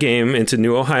into my game, into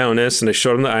New Ohio-ness, and I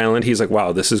showed him the island. He's like,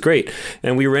 wow, this is great.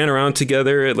 And we ran around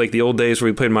together at like the old days where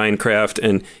we played Minecraft,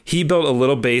 and he built a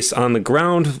little base on the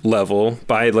ground level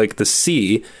by like the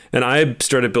sea, and I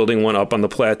started building one up on the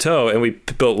plateau, and we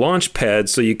built launch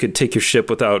pads so you could take your ship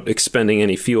without expending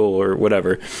any fuel or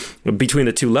whatever between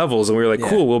the two levels. And we were like,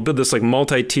 cool, we'll build this like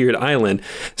multi-tiered island.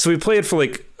 So we played for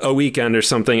like a weekend or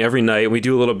something every night. We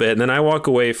do a little bit, and then I walk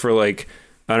away for like,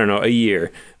 I don't know, a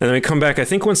year. And then I come back, I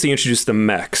think once they introduced the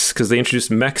mechs, because they introduced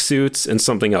mech suits and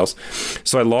something else.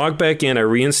 So I log back in, I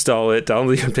reinstall it,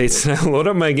 download the updates, and I load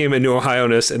up my game at New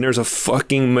Ohio-ness, and there's a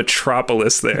fucking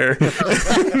metropolis there.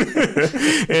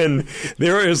 And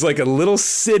there is like a little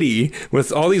city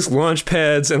with all these launch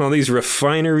pads and all these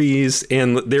refineries,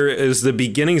 and there is the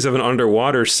beginnings of an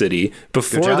underwater city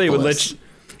before Gojopolis. They would let you...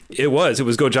 It was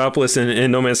Gojopolis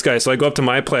in No Man's Sky. So I go up to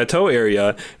my plateau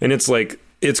area, and it's like,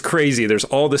 it's crazy. There's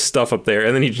all this stuff up there.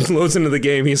 And then he just loads into the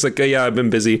game. He's like, yeah, I've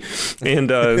been busy.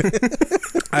 And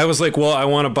I was like, well, I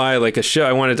want to buy like a ship.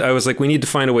 I was like, we need to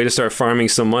find a way to start farming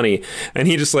some money. And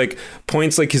he just like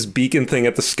points like his beacon thing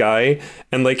at the sky,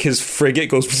 and like his frigate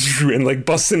goes and like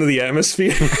busts into the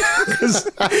atmosphere. Because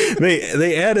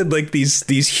they added like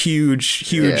these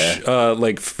huge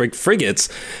like frigates.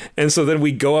 And so then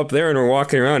we go up there and we're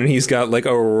walking around, and he's got like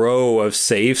a row of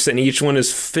safes, and each one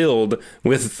is filled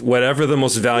with whatever the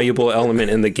most valuable element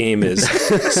in the game is.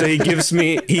 So he gives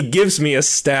me a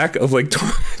stack of like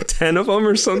 10 of them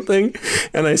or something,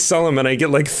 and I sell them, and I get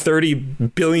like 30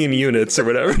 billion units or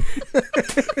whatever.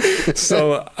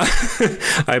 So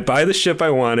I buy the ship I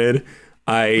wanted.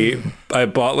 I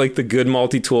bought like the good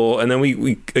multi-tool, and then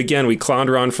we clowned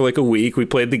around for like a week. We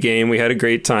played the game, we had a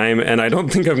great time, and I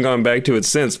don't think I've gone back to it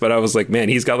since, but I was like, man,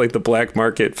 he's got like the black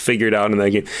market figured out in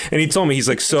that game. And he told me, he's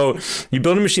like, so you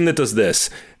build a machine that does this,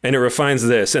 and it refines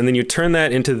this, and then you turn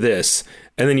that into this,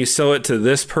 and then you sell it to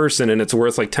this person, and it's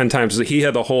worth like 10 times. So he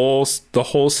had the whole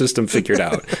system figured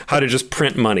out, how to just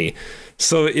print money.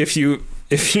 So if you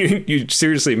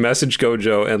seriously message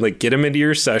Gojo and like get him into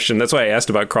your session, that's why I asked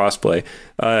about crossplay.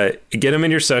 Get him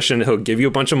in your session, he'll give you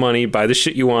a bunch of money, buy the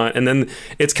shit you want, and then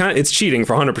it's cheating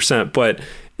for 100%, but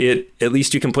at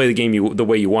least you can play the game the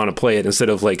way you want to play it, instead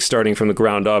of like starting from the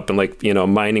ground up and like,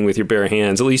 mining with your bare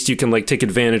hands. At least you can like take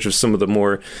advantage of some of the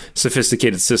more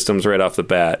sophisticated systems right off the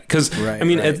bat. Because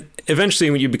eventually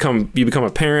when you become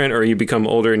a parent, or you become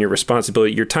older and your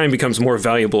responsibility, your time becomes more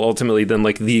valuable ultimately than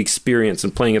like the experience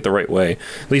and playing it the right way.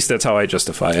 At least that's how I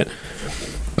justify it.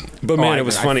 But man, it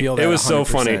was funny. It was so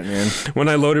funny, man. When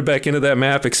I loaded back into that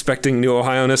map expecting New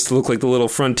Ohio-ness to look like the little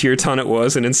frontier town it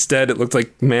was, and instead it looked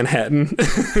like Manhattan.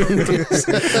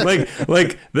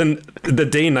 like then the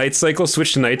day-night cycle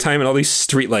switched to nighttime, and all these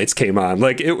streetlights came on.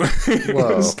 Like it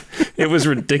was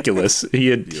ridiculous.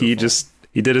 He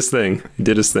did his thing.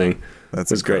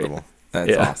 That's incredible. Great.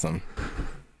 That's awesome.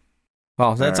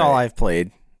 Well, that's all I've played.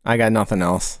 I got nothing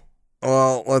else.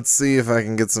 Well, let's see if I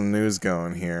can get some news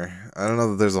going here. I don't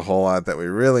know that there's a whole lot that we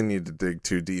really need to dig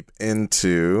too deep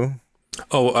into.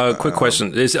 Oh, quick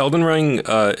question. Is Elden Ring,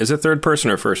 is it third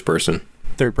person or first person?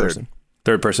 Third person.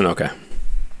 Third person, okay.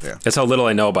 Yeah. That's how little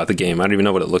I know about the game. I don't even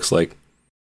know what it looks like.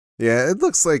 Yeah, it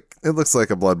looks like a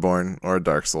Bloodborne or a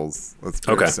Dark Souls. It's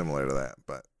very similar to that,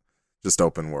 but just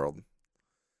open world.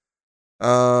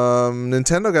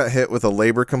 Nintendo got hit with a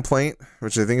labor complaint,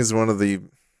 which I think is one of the,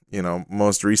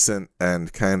 most recent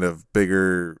and kind of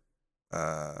bigger,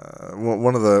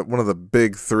 one of the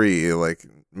big three, like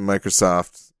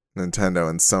Microsoft, Nintendo,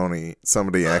 and Sony.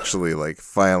 Somebody actually like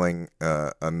filing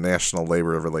a National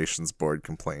Labor Relations Board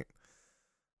complaint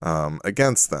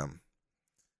against them.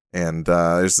 And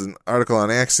there's an article on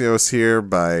Axios here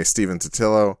by Stephen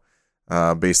Totillo,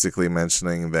 basically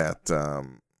mentioning that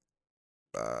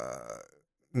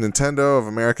Nintendo of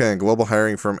America and global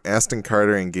hiring firm Aston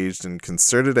Carter engaged in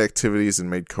concerted activities and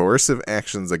made coercive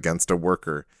actions against a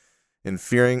worker,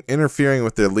 interfering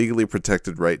with their legally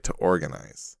protected right to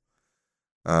organize.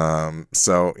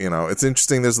 So, it's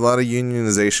interesting. There's a lot of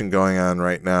unionization going on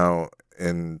right now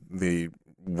in the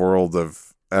world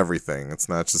of everything. It's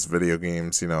not just video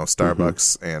games,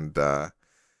 Starbucks and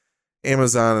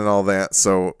Amazon and all that.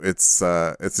 So it's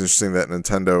interesting that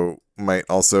Nintendo might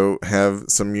also have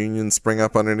some unions spring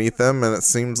up underneath them, and it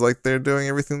seems like they're doing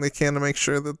everything they can to make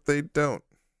sure that they don't.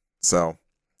 So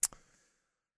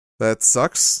that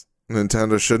sucks.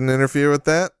 Nintendo shouldn't interfere with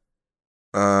that.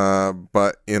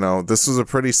 But this was a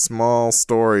pretty small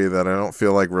story that I don't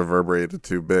feel like reverberated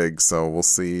too big. So we'll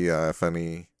see if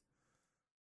any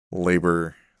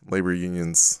labor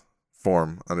unions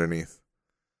form underneath.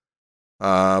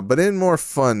 But in more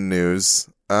fun news,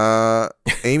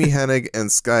 Amy Hennig and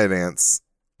Skydance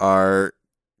are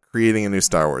creating a new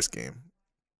Star Wars game.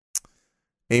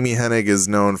 Amy Hennig is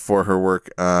known for her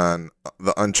work on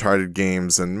the Uncharted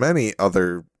games and many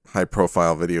other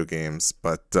high-profile video games,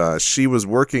 but she was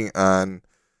working on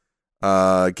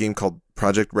a game called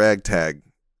Project Ragtag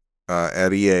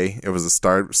at EA. It was a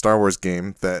Star Wars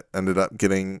game that ended up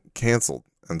getting canceled,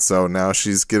 and so now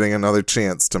she's getting another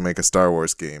chance to make a Star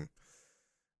Wars game.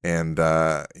 And,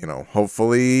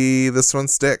 hopefully this one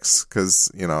sticks,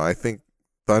 because, I think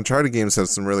the Uncharted games have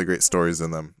some really great stories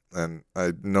in them, and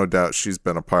I no doubt she's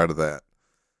been a part of that.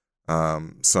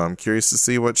 So I'm curious to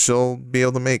see what she'll be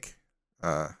able to make.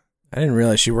 I didn't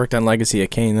realize she worked on Legacy of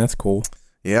Kain. That's cool.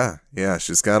 Yeah,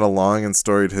 she's got a long and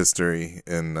storied history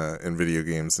in video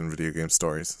games and video game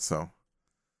stories, so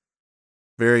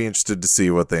very interested to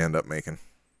see what they end up making.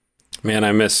 Man,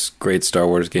 I miss great Star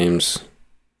Wars games.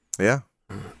 Yeah.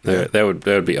 That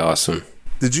would be awesome.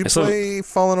 Did you play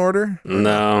Fallen Order?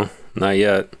 No, not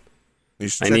yet. You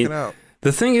should check it out.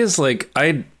 The thing is, like,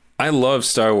 I love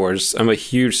Star Wars. I'm a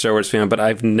huge Star Wars fan, but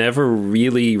I've never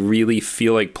really, really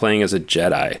feel like playing as a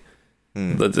Jedi.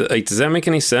 Like, does that make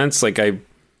any sense? Like,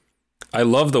 I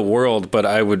love the world, but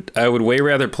I would way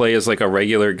rather play as like a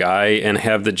regular guy and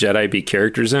have the Jedi be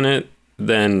characters in it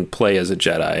than play as a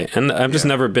Jedi. And I've just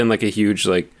never been like a huge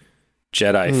like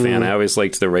Jedi fan. I always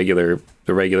liked the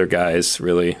regular guys,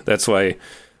 really. That's why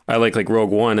I like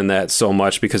Rogue One and that so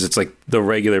much, because it's like the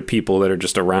regular people that are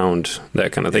just around,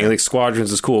 that kind of thing. Like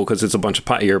Squadrons is cool because it's a bunch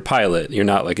of you're a pilot, you're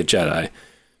not like a Jedi.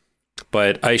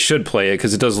 But I should play it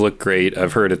because it does look great.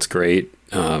 I've heard it's great,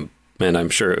 and I'm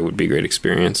sure it would be a great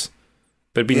experience.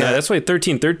 But it'd be nice. That's why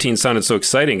 1313 sounded so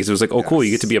exciting, because it was like, oh, cool,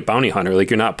 you get to be a bounty hunter. Like,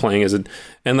 you're not playing as a...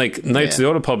 And like Knights of the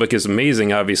Old Republic is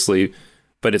amazing, obviously,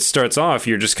 but it starts off,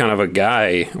 you're just kind of a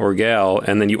guy or gal,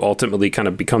 and then you ultimately kind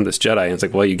of become this Jedi, and it's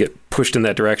like, well, you get pushed in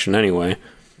that direction anyway.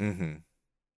 Mm-hmm.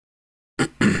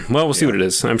 Well, we'll see what it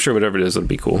is. I'm sure whatever it is, it'll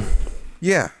be cool.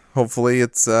 Yeah, hopefully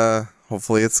it's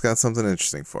got something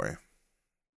interesting for you.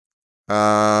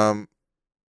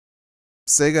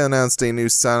 Sega announced a new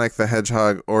Sonic the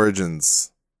Hedgehog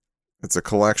Origins. It's a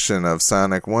collection of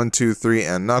Sonic 1, 2, 3,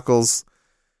 and Knuckles.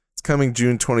 It's coming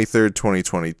June 23rd,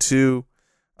 2022.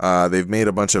 They've made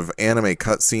a bunch of anime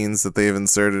cutscenes that they've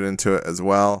inserted into it as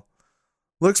well.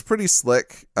 Looks pretty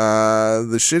slick.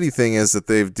 The shitty thing is that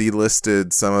they've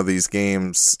delisted some of these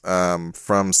games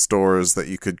from stores that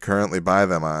you could currently buy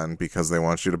them on, because they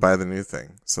want you to buy the new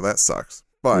thing. So that sucks.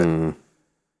 But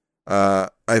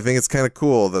I think it's kind of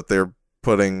cool that they're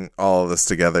putting all of this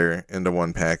together into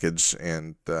one package,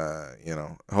 and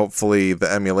hopefully the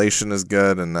emulation is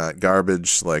good and not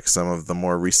garbage like some of the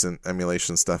more recent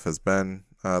emulation stuff has been,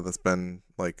 that's been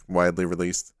like widely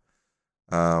released.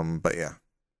 But yeah,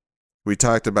 we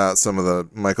talked about some of the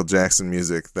Michael Jackson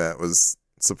music that was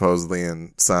supposedly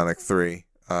in Sonic 3,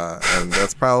 and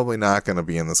that's probably not going to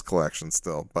be in this collection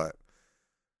still, but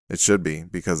it should be,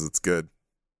 because it's good.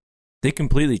 They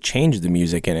completely changed the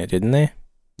music in it, didn't they?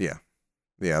 Yeah.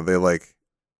 Yeah,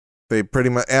 they pretty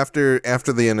much, after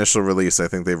the initial release, I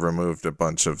think they've removed a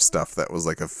bunch of stuff that was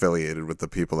like affiliated with the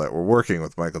people that were working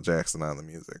with Michael Jackson on the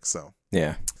music. So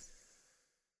yeah,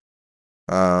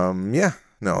 Yeah,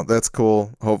 no, that's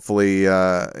cool. Hopefully,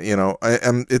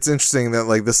 it's interesting that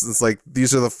like this is like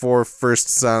these are the 4 first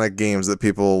Sonic games that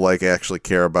people like actually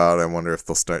care about. I wonder if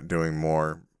they'll start doing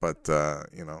more, but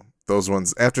those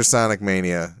ones after Sonic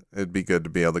Mania, it'd be good to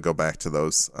be able to go back to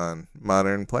those on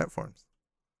modern platforms.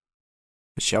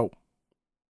 Show.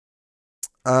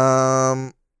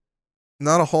 Not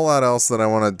a whole lot else that I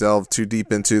want to delve too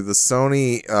deep into. The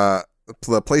Sony,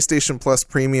 the PlayStation Plus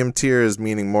premium tier is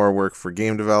meaning more work for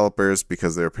game developers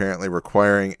because they're apparently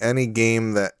requiring any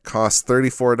game that costs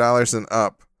 $34 and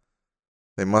up,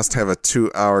 they must have a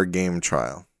 2-hour game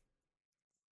trial.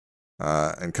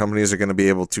 And companies are going to be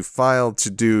able to file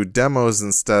to do demos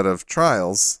instead of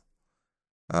trials.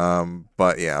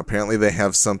 But yeah, apparently they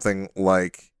have something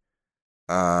like,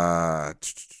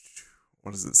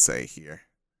 what does it say here?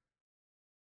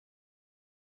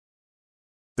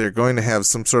 They're going to have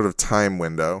some sort of time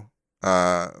window.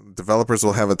 Developers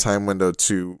will have a time window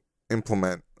to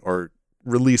implement or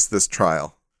release this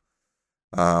trial.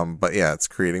 But yeah, it's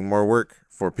creating more work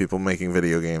for people making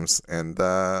video games, and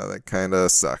that kind of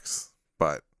sucks.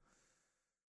 But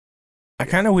I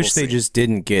kind of wish they just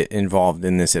didn't get involved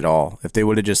in this at all. If they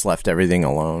would have just left everything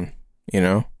alone,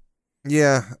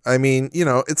 Yeah, I mean,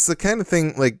 it's the kind of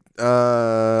thing like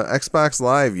Xbox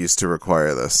Live used to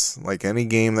require this. Like any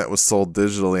game that was sold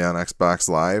digitally on Xbox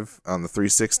Live on the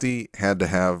 360 had to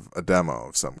have a demo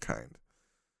of some kind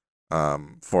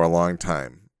for a long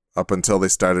time, up until they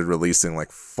started releasing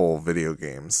like full video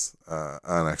games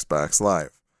on Xbox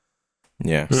Live.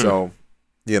 Yeah. So,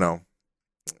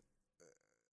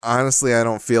 honestly, I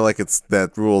don't feel like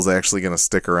that rule's actually going to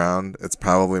stick around. It's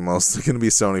probably mostly going to be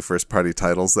Sony first-party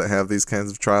titles that have these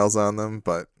kinds of trials on them,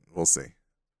 but we'll see.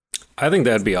 I think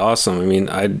that'd be awesome. I mean,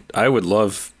 I would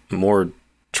love more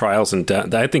trials and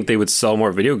I think they would sell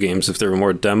more video games if there were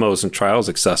more demos and trials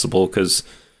accessible. Because,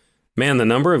 man, the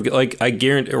number of I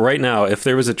guarantee right now, if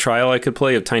there was a trial I could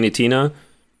play of Tiny Tina,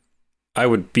 I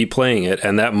would be playing it,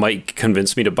 and that might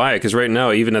convince me to buy it. Because right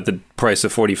now, even at the price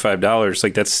of $45,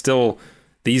 like that's still.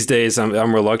 These days,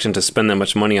 I'm reluctant to spend that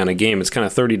much money on a game. It's kind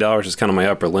of $30 is kind of my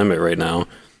upper limit right now.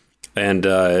 And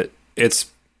it's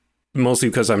mostly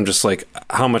because I'm just like,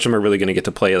 how much am I really going to get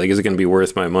to play it? Like, is it going to be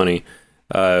worth my money?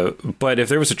 But if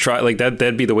there was a try, like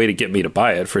that'd be the way to get me to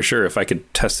buy it for sure. If I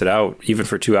could test it out even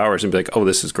for 2 hours and be like, oh,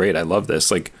 this is great. I love this.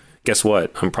 Like, guess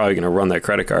what? I'm probably going to run that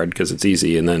credit card because it's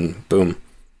easy. And then, boom,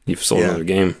 you've sold another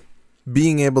game.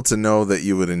 Being able to know that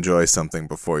you would enjoy something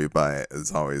before you buy it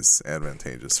is always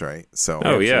advantageous, right? So,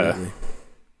 oh yeah,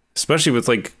 especially with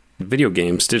like video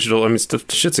games, digital. I mean,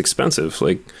 shit's expensive.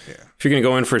 Like, if you're gonna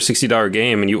go in for a $60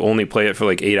 game and you only play it for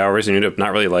like 8 hours and you end up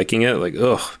not really liking it, like,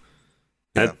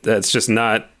 that's just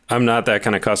not. I'm not that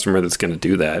kind of customer that's gonna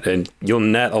do that. And you'll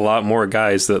net a lot more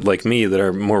guys that like me that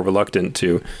are more reluctant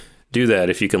to do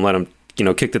that if you can let them,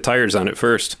 kick the tires on it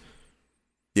first.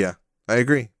 Yeah, I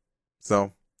agree.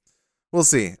 So. We'll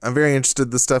see. I'm very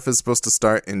interested. This stuff is supposed to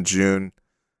start in June.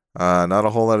 Not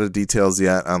a whole lot of details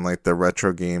yet on like the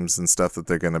retro games and stuff that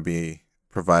they're going to be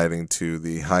providing to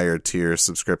the higher tier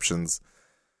subscriptions.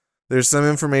 There's some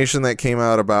information that came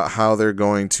out about how they're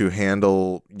going to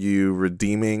handle you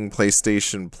redeeming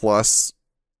PlayStation Plus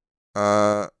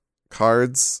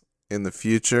cards in the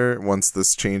future once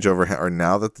this changeover or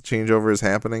now that the changeover is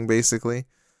happening, basically.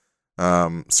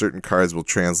 Certain cards will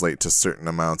translate to certain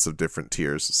amounts of different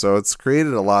tiers. So it's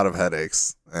created a lot of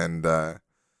headaches, and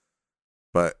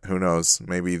but who knows?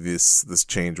 Maybe this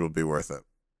change will be worth it.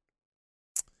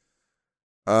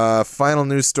 Final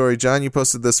news story. John, you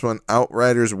posted this one.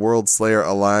 Outriders World Slayer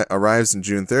arrives on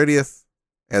June 30th.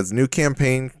 Adds new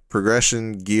campaign,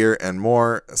 progression, gear, and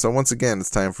more. So once again,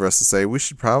 it's time for us to say we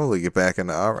should probably get back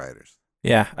into Outriders.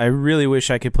 Yeah, I really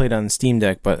wish I could play it on Steam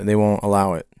Deck, but they won't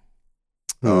allow it.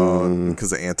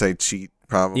 Because of anti-cheat,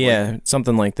 probably. Yeah,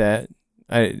 something like that.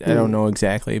 I don't know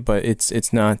exactly, but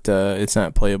it's not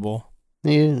playable.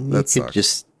 You could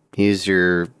just use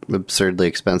your absurdly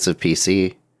expensive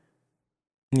PC.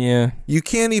 Yeah. You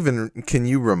can't even. Can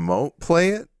you remote play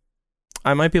it?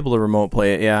 I might be able to remote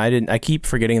play it. Yeah, I keep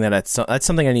forgetting that that's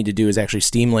something I need to do is actually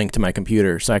Steam Link to my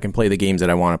computer so I can play the games that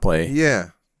I want to play. Yeah,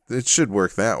 it should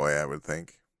work that way, I would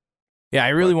think. Yeah, I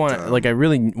really want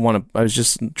to. I was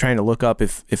just trying to look up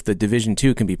if the Division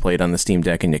 2 can be played on the Steam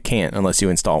Deck, and it can't unless you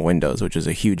install Windows, which is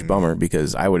a huge bummer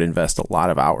because I would invest a lot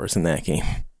of hours in that game.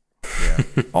 Yeah,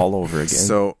 all over again.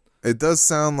 So it does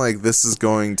sound like this is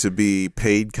going to be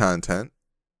paid content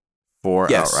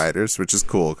for Outriders, which is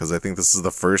cool because I think this is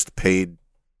the first paid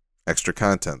extra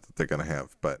content that they're going to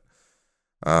have. But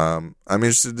I'm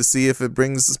interested to see if it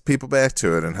brings people back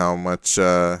to it and how much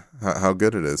how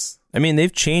good it is. I mean,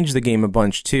 they've changed the game a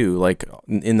bunch too, like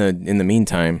in the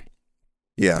meantime.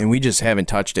 Yeah. And we just haven't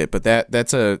touched it, but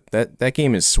that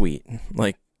game is sweet.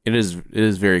 Like it is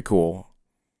very cool.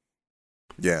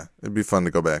 Yeah, it'd be fun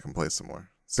to go back and play some more.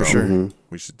 So For sure. Mhm.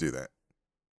 we should do that.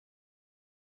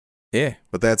 Yeah.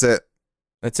 But that's it.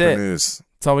 That's for it. news.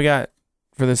 That's all we got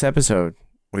for this episode.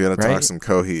 We got to Right? talk some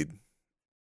Coheed.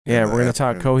 Yeah, In the we're going to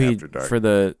talk afternoon after Coheed dark. for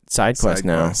the side quest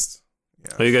now. quest.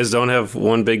 Yeah. Oh, you guys don't have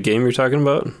one big game you're talking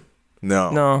about?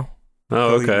 No. No.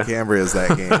 Oh, Coheed okay. and Cambria is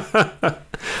that game.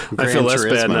 I feel Gran less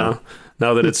bad Turismo.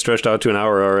 now that it's stretched out to an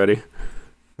hour already.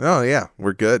 Oh, yeah.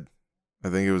 We're good. I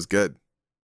think it was good.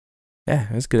 Yeah,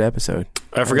 it was a good episode.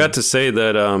 I forgot to say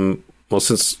that, well,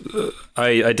 since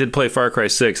I did play Far Cry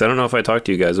 6, I don't know if I talked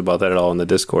to you guys about that at all in the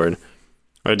Discord.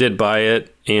 I did buy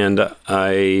it, and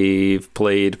I've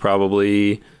played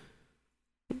probably,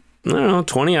 I don't know,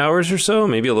 20 hours or so,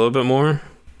 maybe a little bit more.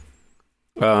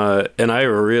 And I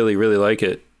really, really like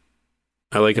it.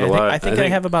 I like it a lot. I think I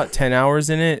have about 10 hours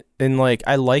in it, and like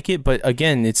I like it, but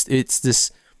again, it's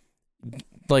this,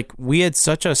 like, we had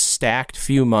such a stacked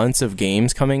few months of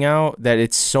games coming out that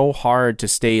it's so hard to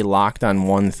stay locked on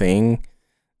one thing,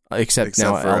 except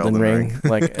now for Elden Ring.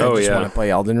 Like, I Oh, just yeah. want to play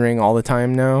Elden Ring all the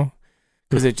time now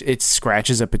because it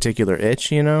scratches a particular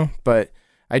itch, you know. But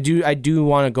I do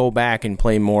want to go back and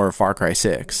play more Far Cry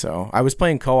 6. So I was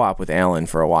playing co-op with Alan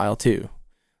for a while too.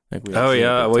 Like, we had Oh, a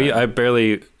yeah. good Well, time. I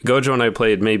barely, Gojo and I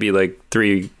played maybe like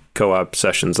 3 co-op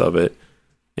sessions of it.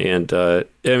 And, I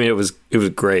mean, it was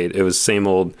great. It was same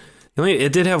old.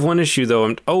 It did have one issue,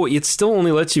 though. It still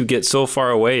only lets you get so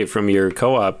far away from your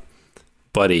co-op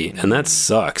buddy, and that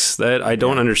sucks. That I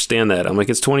don't understand that. I'm like,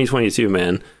 it's 2022,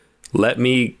 man. Let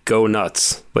me go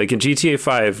nuts. Like in GTA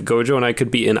 5, Gojo and I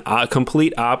could be in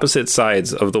complete opposite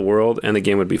sides of the world, and the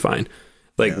game would be fine.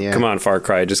 Like, Yeah. come on, Far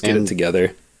Cry, just get it And-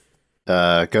 together.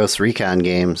 Ghost Recon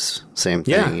games, same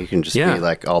thing. Yeah. You can just Yeah. be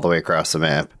like all the way across the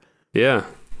map. Yeah.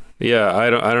 Yeah, I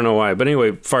don't know why. But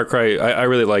anyway, Far Cry, I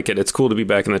really like it. It's cool to be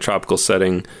back in the tropical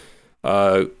setting.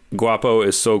 Guapo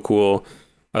is so cool.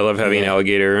 I love having an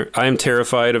alligator. I am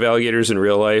terrified of alligators in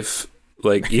real life.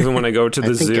 Like, even when I go to the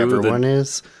I think zoo. everyone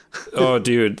is. Oh,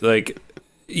 dude, like,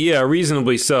 yeah,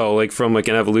 reasonably so. Like, from like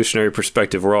an evolutionary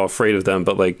perspective, we're all afraid of them.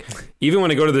 But like, even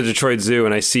when I go to the Detroit Zoo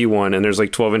and I see one and there's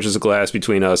like 12 inches of glass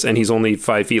between us and he's only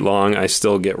 5 feet long, I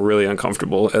still get really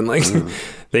uncomfortable. And like,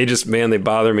 they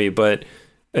bother me. But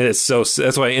it's so,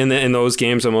 that's why in those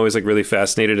games, I'm always like really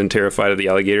fascinated and terrified of the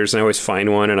alligators. And I always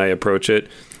find one and I approach it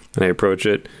and I approach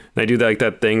it. And I do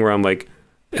that thing where I'm like,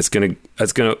 it's gonna,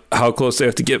 how close do I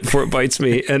have to get before it bites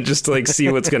me, and just to like see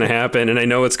what's gonna happen. And I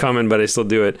know it's coming, but I still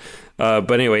do it.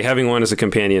 But anyway, having one as a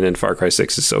companion in Far Cry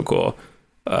 6 is so cool.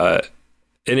 And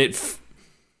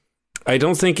I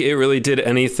don't think it really did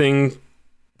anything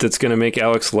that's gonna make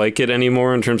Alex like it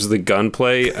anymore in terms of the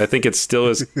gunplay. I think it still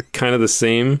is kind of the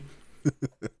same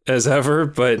as ever,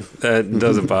 but that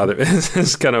doesn't bother.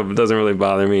 It's kind of doesn't really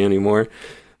bother me anymore.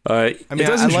 I mean, it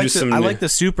does introduce some I new- like the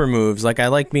super moves. Like, I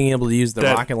like being able to use the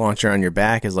That- rocket launcher on your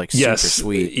back is like super Yes,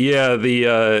 sweet. Yeah,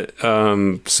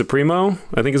 the Supremo,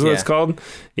 I think is what Yeah. it's called.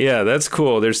 Yeah, that's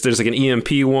cool. There's like an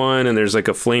EMP one, and there's like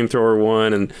a flamethrower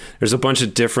one, and there's a bunch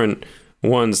of different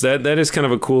ones. That is kind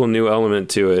of a cool new element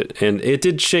to it, and it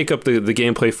did shake up the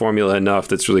gameplay formula enough.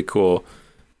 That's really cool.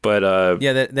 But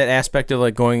Yeah, that aspect of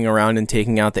like going around and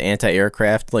taking out the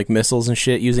anti-aircraft like missiles and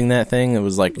shit using that thing, it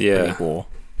was like pretty cool.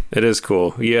 It is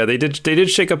cool. Yeah, they did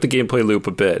shake up the gameplay loop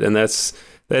a bit, and that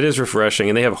is refreshing.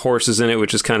 And they have horses in it,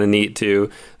 which is kind of neat too.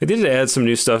 They did add some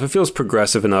new stuff. It feels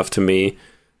progressive enough to me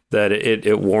that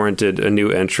it warranted a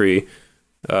new entry.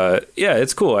 Yeah,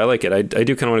 it's cool. I like it. I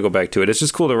do kind of want to go back to it. It's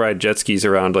just cool to ride jet skis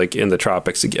around like in the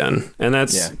tropics again. And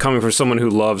that's coming from someone who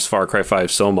loves Far Cry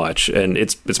 5 so much, and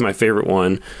it's my favorite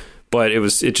one. But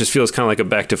it just feels kind of like a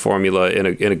back to formula in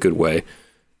a good way.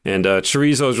 And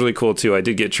Chorizo is really cool too. I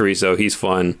did get Chorizo. He's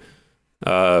fun.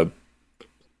 I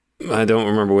don't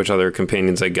remember which other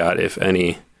companions I got, if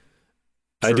any.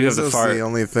 I do have the the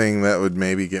only thing that would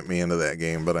maybe get me into that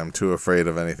game, but I'm too afraid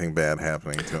of anything bad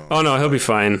happening to him. Oh no, he'll be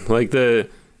fine. Like the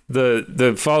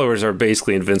followers are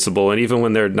basically invincible, and even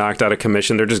when they're knocked out of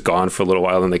commission, they're just gone for a little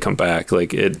while and they come back.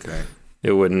 Like it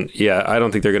wouldn't. Yeah, I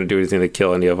don't think they're going to do anything to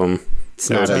kill any of them. It's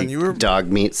not John, a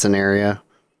dog meat scenario.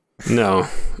 No.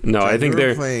 I think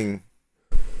they're playing.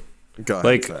 Go ahead,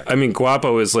 like. sorry. I mean,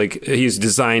 Guapo is like he's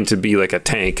designed to be like a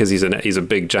tank because he's a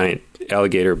big giant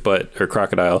alligator or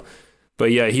crocodile.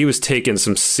 But yeah, he was taking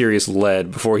some serious lead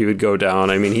before he would go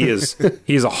down. I mean, he's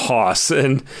a hoss,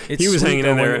 and It's he was sweet, hanging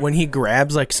though, in there. when he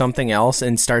grabs like something else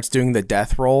and starts doing the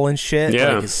death roll and shit.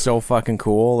 Yeah. Like, it's so fucking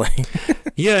cool. Like,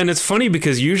 Yeah, and it's funny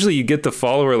because usually you get the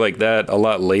follower like that a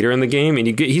lot later in the game,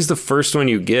 and he's the first one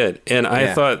you get. And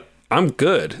I thought, I'm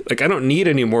good. Like, I don't need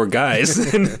any more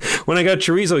guys. And when I got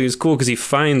Chorizo, he was cool because he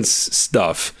finds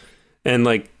stuff and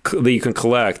like that you can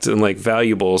collect and like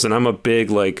valuables. And I'm a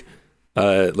big like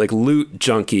loot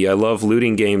junkie. I love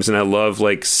looting games and I love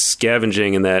like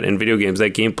scavenging in that in video games.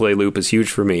 That gameplay loop is huge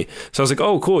for me. So I was like,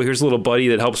 oh, cool. Here's a little buddy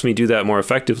that helps me do that more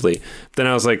effectively. Then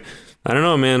I was like, I don't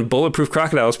know, man. Bulletproof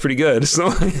Crocodile is pretty good.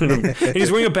 So and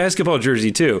he's wearing a basketball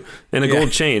jersey too, and a gold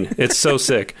chain. It's so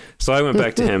sick. So I went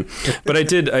back to him. But I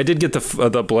did get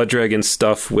the Blood Dragon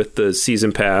stuff with the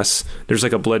season pass. There's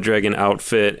like a Blood Dragon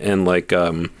outfit and like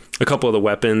a couple of the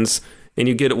weapons, and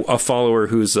you get a follower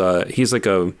who's he's like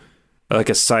a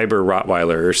cyber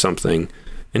Rottweiler or something,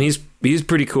 and he's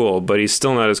pretty cool, but he's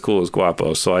still not as cool as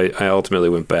Guapo. So I ultimately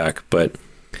went back. But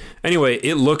anyway,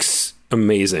 it looks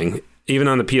amazing. Even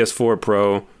on the PS4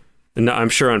 Pro, and I'm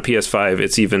sure on PS5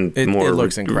 it's even more it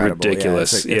looks incredible.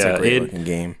 Ridiculous. It's a great looking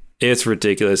game. It's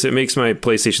ridiculous. It makes my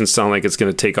PlayStation sound like it's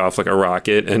going to take off like a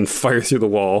rocket and fire through the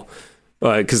wall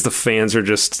because the fans are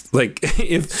just like.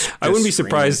 I wouldn't be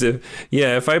surprised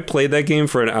if I played that game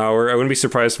for an hour. I wouldn't be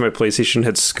surprised if my PlayStation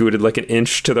had scooted like an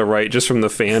inch to the right just from the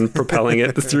fan propelling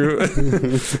it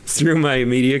through my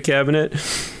media cabinet.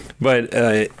 But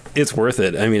it's worth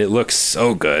it. I mean, it looks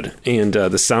so good, and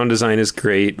the sound design is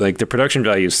great. Like the production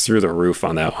value is through the roof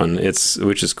on that one.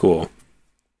 Which is cool.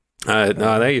 Far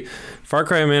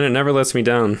Cry, man, it never lets me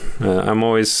down. I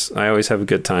always have a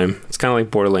good time. It's kind of like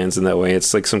Borderlands in that way.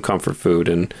 It's like some comfort food,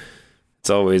 and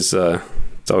it's always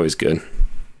good.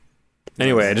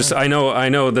 Anyway, I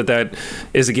know that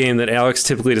is a game that Alex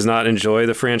typically does not enjoy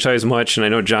the franchise much, and I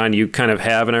know, John, you kind of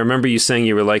have, and I remember you saying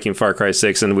you were liking Far Cry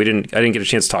 6, and I didn't get a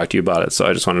chance to talk to you about it, so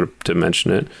I just wanted to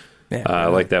mention it. Yeah, I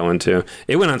like that one too.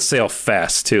 It went on sale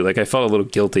fast too. Like I felt a little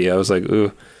guilty. I was like,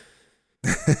 ooh,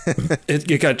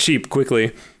 it got cheap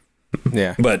quickly.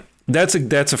 Yeah, but that's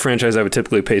a franchise I would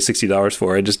typically pay $60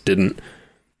 for. I just didn't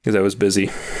because I was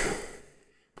busy.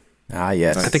 Ah,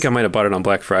 yes. I think I might have bought it on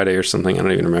Black Friday or something. I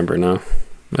don't even remember now.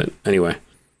 But anyway.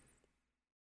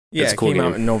 Yeah, it came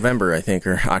out in November, I think,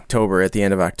 or October, at the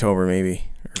end of October, maybe.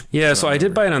 Yeah, so I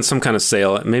did buy it on some kind of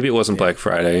sale. Maybe it wasn't Black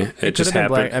Friday. It just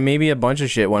happened. Maybe a bunch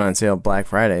of shit went on sale Black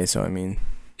Friday, so I mean.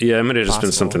 Yeah, it might have just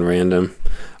been something random.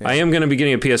 Yeah. I am going to be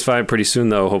getting a PS5 pretty soon,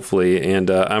 though, hopefully, and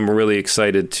I'm really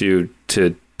excited to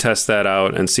test that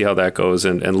out and see how that goes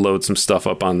and load some stuff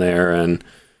up on there and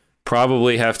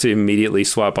probably have to immediately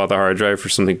swap out the hard drive for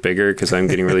something bigger because I'm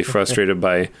getting really frustrated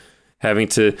by having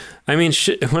to. I mean,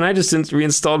 when I just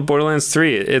reinstalled Borderlands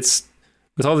 3, it's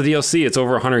with all the DLC, it's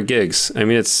over 100 gigs. I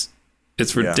mean, it's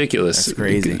ridiculous. That's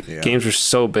crazy. Games are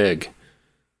so big.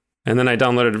 And then I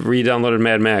re-downloaded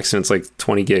Mad Max, and it's like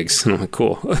 20 gigs. And I'm like,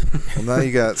 cool. Well, now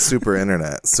you got super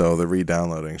internet, so the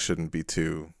re-downloading shouldn't be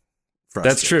too frustrating.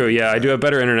 That's true. Yeah, I do have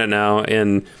better internet now,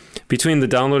 and between the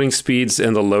downloading speeds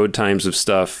and the load times of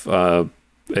stuff,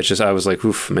 it's just I was like,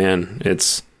 oof, man,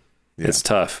 it's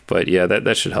tough. But yeah,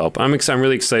 that should help. I'm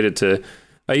really excited to.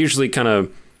 I usually kind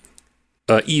of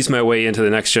ease my way into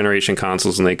the next generation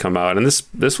consoles when they come out, and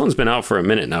this one's been out for a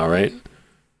minute now, right?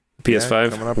 PS5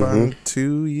 coming up on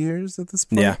 2 years at this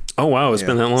point. Yeah. Oh wow, it's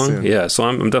been that long. Soon. Yeah, so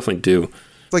I'm definitely due.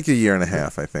 It's like a year and a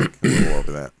half, I think. A little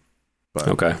over that. But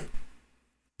okay.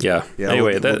 Yeah.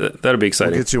 Anyway, that'll be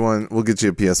exciting. We'll get you one. We'll get you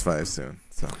a PS5 soon.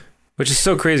 So. Which is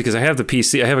so crazy because I have the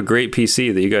PC. I have a great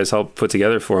PC that you guys helped put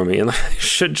together for me, and I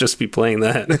should just be playing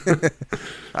that.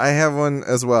 I have one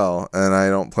as well, and I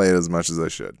don't play it as much as I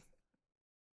should.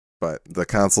 But the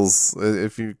consoles,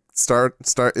 if you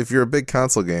if you're a big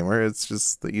console gamer, it's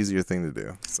just the easier thing to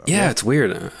do. So. Yeah, it's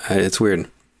weird. It's weird.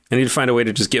 I need to find a way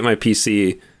to just get my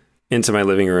PC into my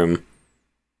living room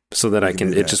so that I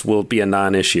can. It just will be a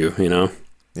non-issue, you know.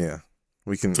 Yeah,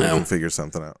 we can figure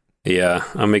something out. Yeah,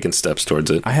 I'm making steps towards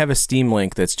it. I have a Steam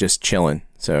Link that's just chilling.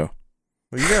 So,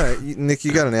 well, Nick,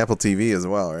 you got an Apple TV as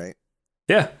well, right?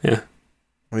 Yeah.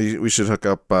 We should hook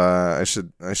up. I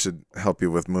should help you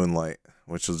with Moonlight,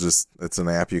 which will it's an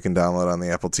app you can download on the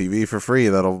Apple TV for free.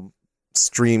 That'll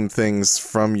stream things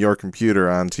from your computer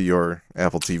onto your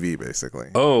Apple TV, basically.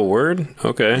 Oh, word?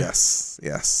 Okay. Yes.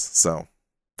 So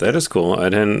that is cool. I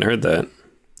hadn't heard that.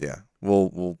 Yeah,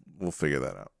 we'll figure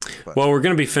that out. But. Well, we're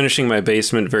going to be finishing my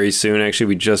basement very soon. Actually,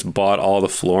 we just bought all the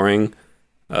flooring.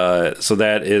 So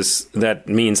that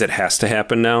means it has to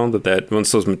happen now. That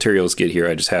once those materials get here,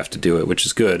 I just have to do it, which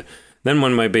is good. Then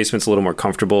when my basement's a little more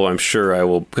comfortable, I'm sure I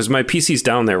will, because my PC's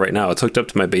down there right now. It's hooked up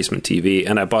to my basement TV,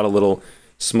 and I bought a little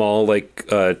small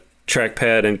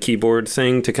trackpad and keyboard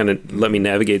thing to kind of let me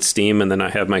navigate Steam, and then I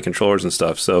have my controllers and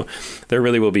stuff. So there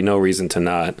really will be no reason to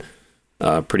not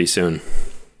pretty soon.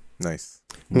 Nice.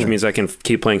 which means I can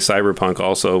keep playing Cyberpunk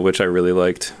also, which I really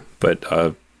liked, but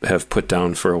have put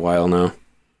down for a while now.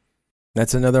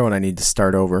 That's another one I need to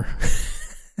start over.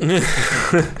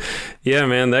 Yeah,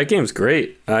 man, that game's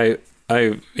great. I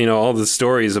all the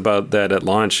stories about that at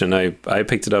launch, and I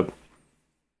picked it up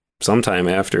sometime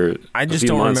after. I just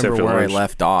don't remember where I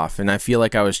left off, and I feel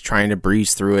like I was trying to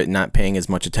breeze through it, and not paying as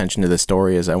much attention to the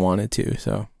story as I wanted to.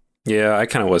 So yeah, I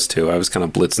kind of was too. I was kind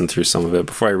of blitzing through some of it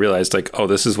before I realized, like, oh,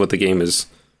 this is what the game is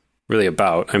really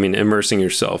about. I mean, immersing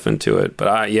yourself into it. But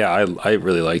I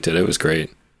really liked it. It was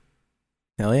great.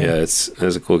 Hell yeah! Yeah, it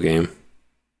was a cool game.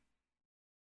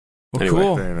 Well, Anyway.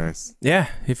 cool. Very nice. Yeah,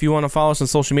 if you want to follow us on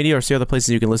social media or see other places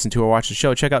you can listen to or watch the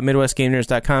show, check out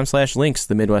MidwestGameNerds.com/links.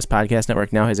 The Midwest Podcast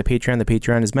Network now has a Patreon. The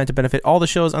Patreon is meant to benefit all the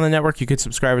shows on the network. You could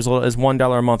subscribe as little as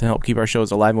 $1 a month and help keep our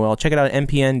shows alive and well. Check it out at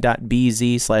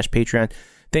mpn.bz/Patreon.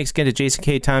 Thanks again to Jason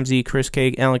K, Tom Z, Chris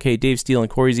K, Alan K, Dave Steele, and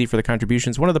Corey Z for the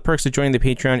contributions. One of the perks of joining the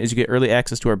Patreon is you get early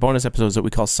access to our bonus episodes that we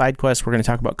call Side Quests. We're going to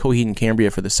talk about Coheed and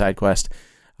Cambria for the Side Quest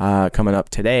coming up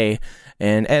today.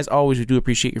 And as always, we do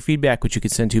appreciate your feedback, which you can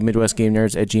send to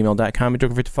MidwestGameNerds@gmail.com. And don't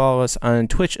forget to follow us on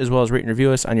Twitch, as well as rate and review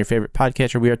us on your favorite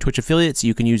podcatcher. We are Twitch affiliates.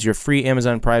 You can use your free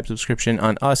Amazon Prime subscription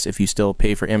on us if you still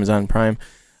pay for Amazon Prime.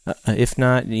 If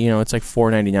not, it's like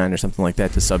 $4.99 or something like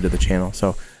that to sub to the channel.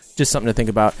 So just something to think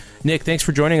about. Nick, thanks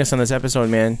for joining us on this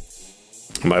episode, man.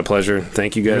 My pleasure.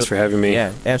 Thank you guys for having me.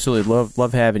 Yeah, absolutely.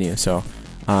 Love having you. So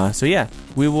yeah,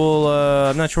 we will.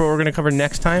 I'm not sure what we're going to cover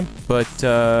next time, but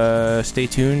stay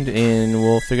tuned and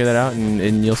we'll figure that out.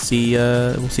 And you'll see.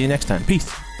 We'll see you next time. Peace.